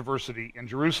Al-Quds University in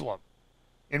Jerusalem,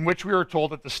 in which we were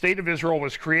told that the state of Israel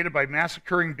was created by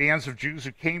massacring bands of Jews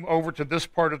who came over to this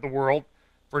part of the world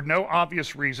for no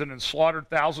obvious reason and slaughtered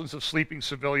thousands of sleeping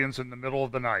civilians in the middle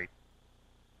of the night.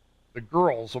 The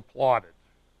girls applauded.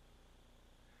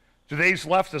 Today's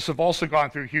leftists have also gone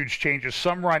through huge changes.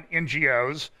 Some run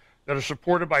NGOs that are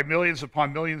supported by millions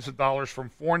upon millions of dollars from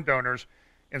foreign donors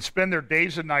and spend their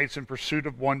days and nights in pursuit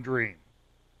of one dream: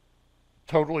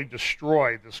 totally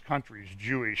destroy this country's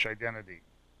Jewish identity.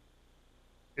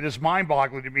 It is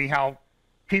mind-boggling to me how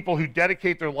people who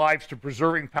dedicate their lives to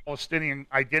preserving Palestinian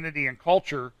identity and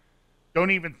culture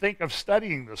don't even think of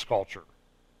studying this culture.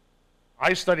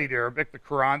 I studied Arabic, the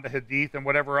Quran, the Hadith, and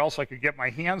whatever else I could get my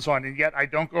hands on, and yet I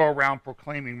don't go around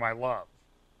proclaiming my love.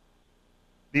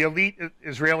 The elite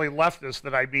Israeli leftists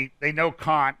that I meet, they know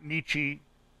Kant, Nietzsche,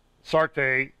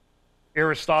 Sartre,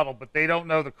 Aristotle, but they don't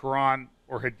know the Quran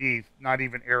or Hadith, not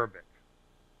even Arabic.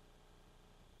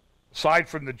 Aside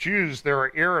from the Jews, there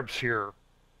are Arabs here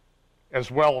as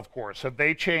well, of course. Have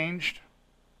they changed?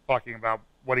 Talking about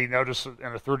what he noticed in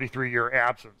a 33-year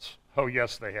absence. Oh,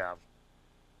 yes, they have.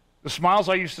 The smiles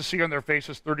I used to see on their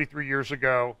faces 33 years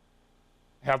ago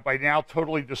have by now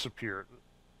totally disappeared.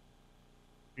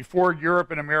 Before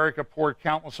Europe and America poured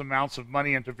countless amounts of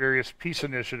money into various peace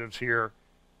initiatives here,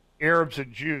 Arabs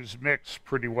and Jews mixed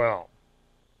pretty well.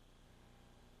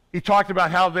 He talked about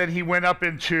how then he went up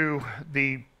into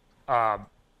the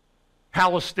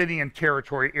Palestinian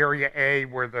territory, Area A,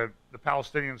 where the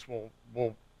Palestinians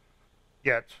will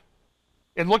get.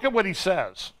 And look at what he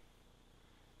says.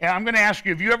 And I'm going to ask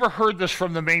you, have you ever heard this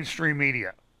from the mainstream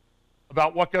media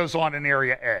about what goes on in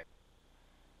Area A?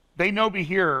 They know me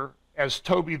here as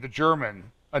Toby the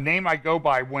German, a name I go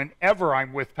by whenever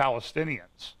I'm with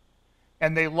Palestinians.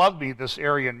 And they love me, this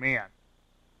Aryan man.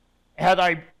 Had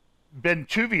I been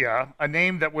Tuvia, a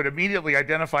name that would immediately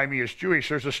identify me as Jewish,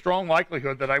 there's a strong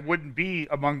likelihood that I wouldn't be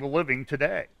among the living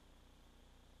today.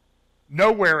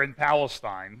 Nowhere in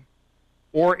Palestine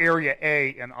or Area A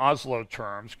in Oslo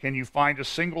terms can you find a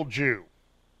single Jew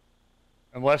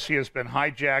unless he has been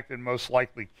hijacked and most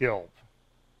likely killed.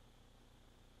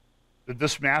 Did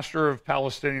this master of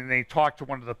Palestinian, and he talked to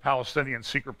one of the Palestinian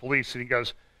secret police, and he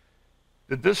goes,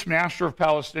 did this master of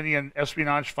Palestinian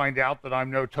espionage find out that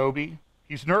I'm no Toby?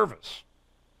 He's nervous.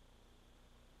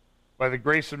 By the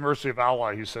grace and mercy of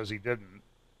Allah, he says he didn't.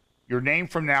 Your name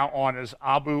from now on is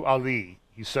Abu Ali,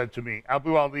 he said to me.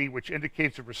 Abu Ali, which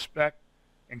indicates a respect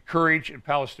and courage in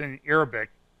Palestinian Arabic,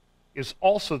 is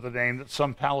also the name that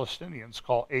some Palestinians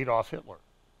call Adolf Hitler.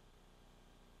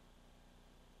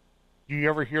 Do you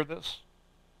ever hear this?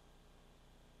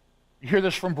 You hear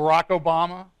this from Barack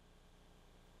Obama?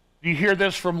 Do you hear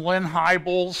this from Lynn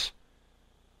Hybels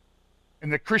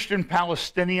and the Christian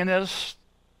Palestinianists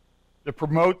that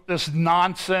promote this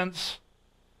nonsense?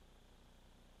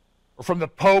 or from the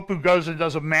Pope who goes and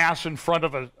does a mass in front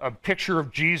of a picture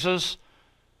of Jesus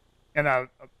in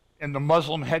the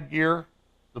Muslim headgear,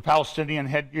 the Palestinian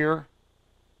headgear.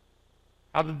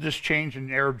 How did this change in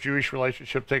the Arab-Jewish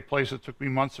relationship take place? It took me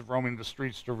months of roaming the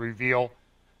streets to reveal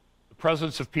the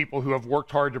presence of people who have worked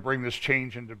hard to bring this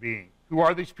change into being. Who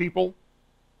are these people?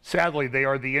 Sadly, they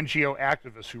are the NGO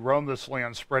activists who roam this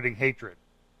land spreading hatred.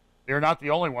 They are not the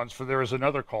only ones, for there is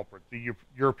another culprit, the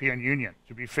European Union.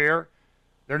 To be fair,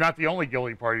 they're not the only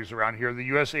guilty parties around here. The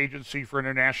U.S. Agency for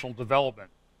International Development,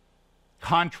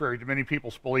 contrary to many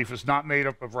people's belief, is not made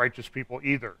up of righteous people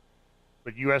either.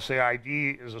 But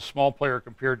USAID is a small player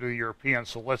compared to the Europeans,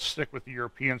 so let's stick with the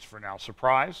Europeans for now.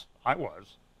 Surprise? I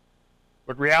was.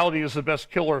 But reality is the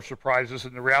best killer of surprises,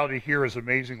 and the reality here is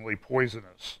amazingly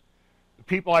poisonous. The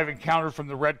people I've encountered from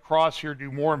the Red Cross here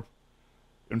do more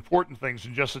important things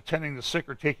than just attending the sick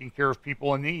or taking care of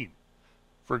people in need.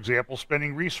 For example,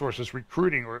 spending resources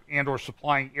recruiting or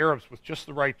supplying Arabs with just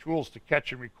the right tools to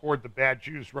catch and record the bad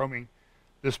Jews roaming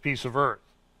this piece of earth.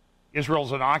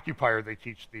 Israel's an occupier, they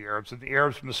teach the Arabs, and the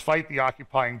Arabs must fight the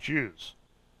occupying Jews.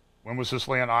 When was this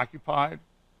land occupied?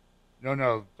 No,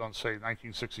 don't say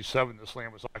 1967. This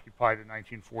land was occupied in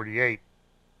 1948.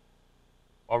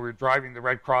 While we were driving, the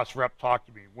Red Cross rep talked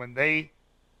to me. When they,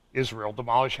 Israel,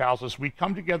 demolish houses, we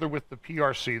come together with the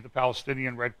PRC, the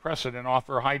Palestinian Red Crescent, and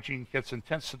offer hygiene kits and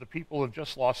tents to the people who have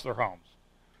just lost their homes.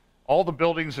 All the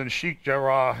buildings in Sheikh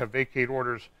Jarrah have vacate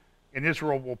orders, and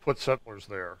Israel will put settlers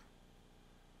there.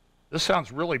 This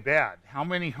sounds really bad. How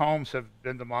many homes have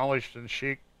been demolished in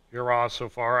Sheikh Jarrah so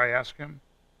far, I asked him.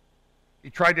 He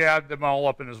tried to add them all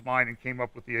up in his mind and came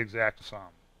up with the exact sum.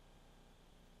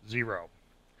 0.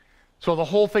 So the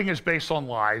whole thing is based on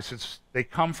lies. They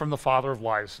come from the father of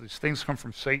lies. These things come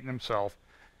from Satan himself.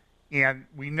 And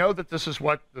we know that this is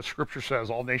what the scripture says.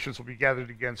 All nations will be gathered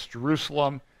against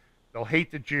Jerusalem. They'll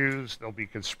hate the Jews. There'll be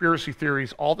conspiracy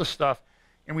theories, all this stuff.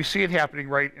 And we see it happening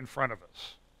right in front of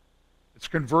us. It's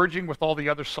converging with all the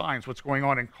other signs, what's going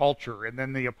on in culture, and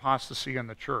then the apostasy in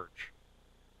the church.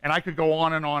 And I could go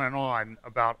on and on and on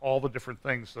about all the different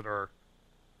things that are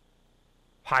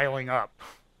piling up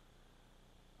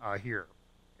here.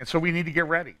 And so we need to get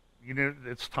ready.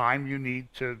 It's time you need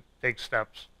to take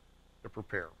steps to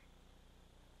prepare.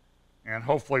 And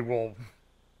hopefully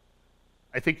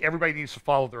I think everybody needs to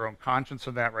follow their own conscience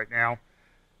in that right now.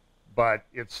 But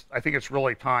I think it's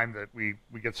really time that we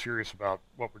get serious about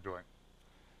what we're doing.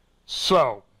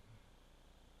 So,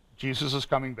 Jesus is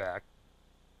coming back,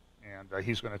 and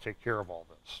he's going to take care of all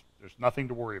this. There's nothing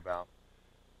to worry about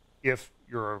if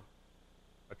you're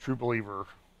a true believer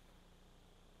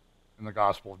in the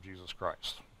gospel of Jesus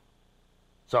Christ.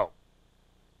 So,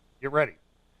 get ready.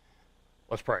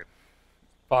 Let's pray.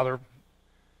 Father,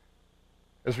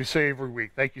 as we say every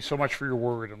week, thank you so much for your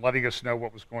word and letting us know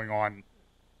what was going on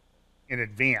in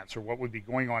advance, or what would be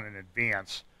going on in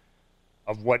advance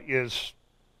of what is,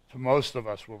 to most of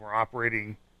us, when we're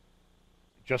operating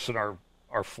just in our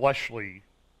fleshly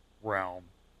realm,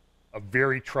 a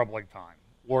very troubling time.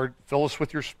 Lord, fill us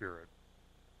with your Spirit.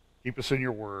 Keep us in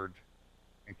your word,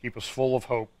 and keep us full of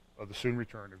hope of the soon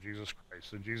return of Jesus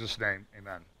Christ. In Jesus' name,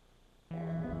 amen.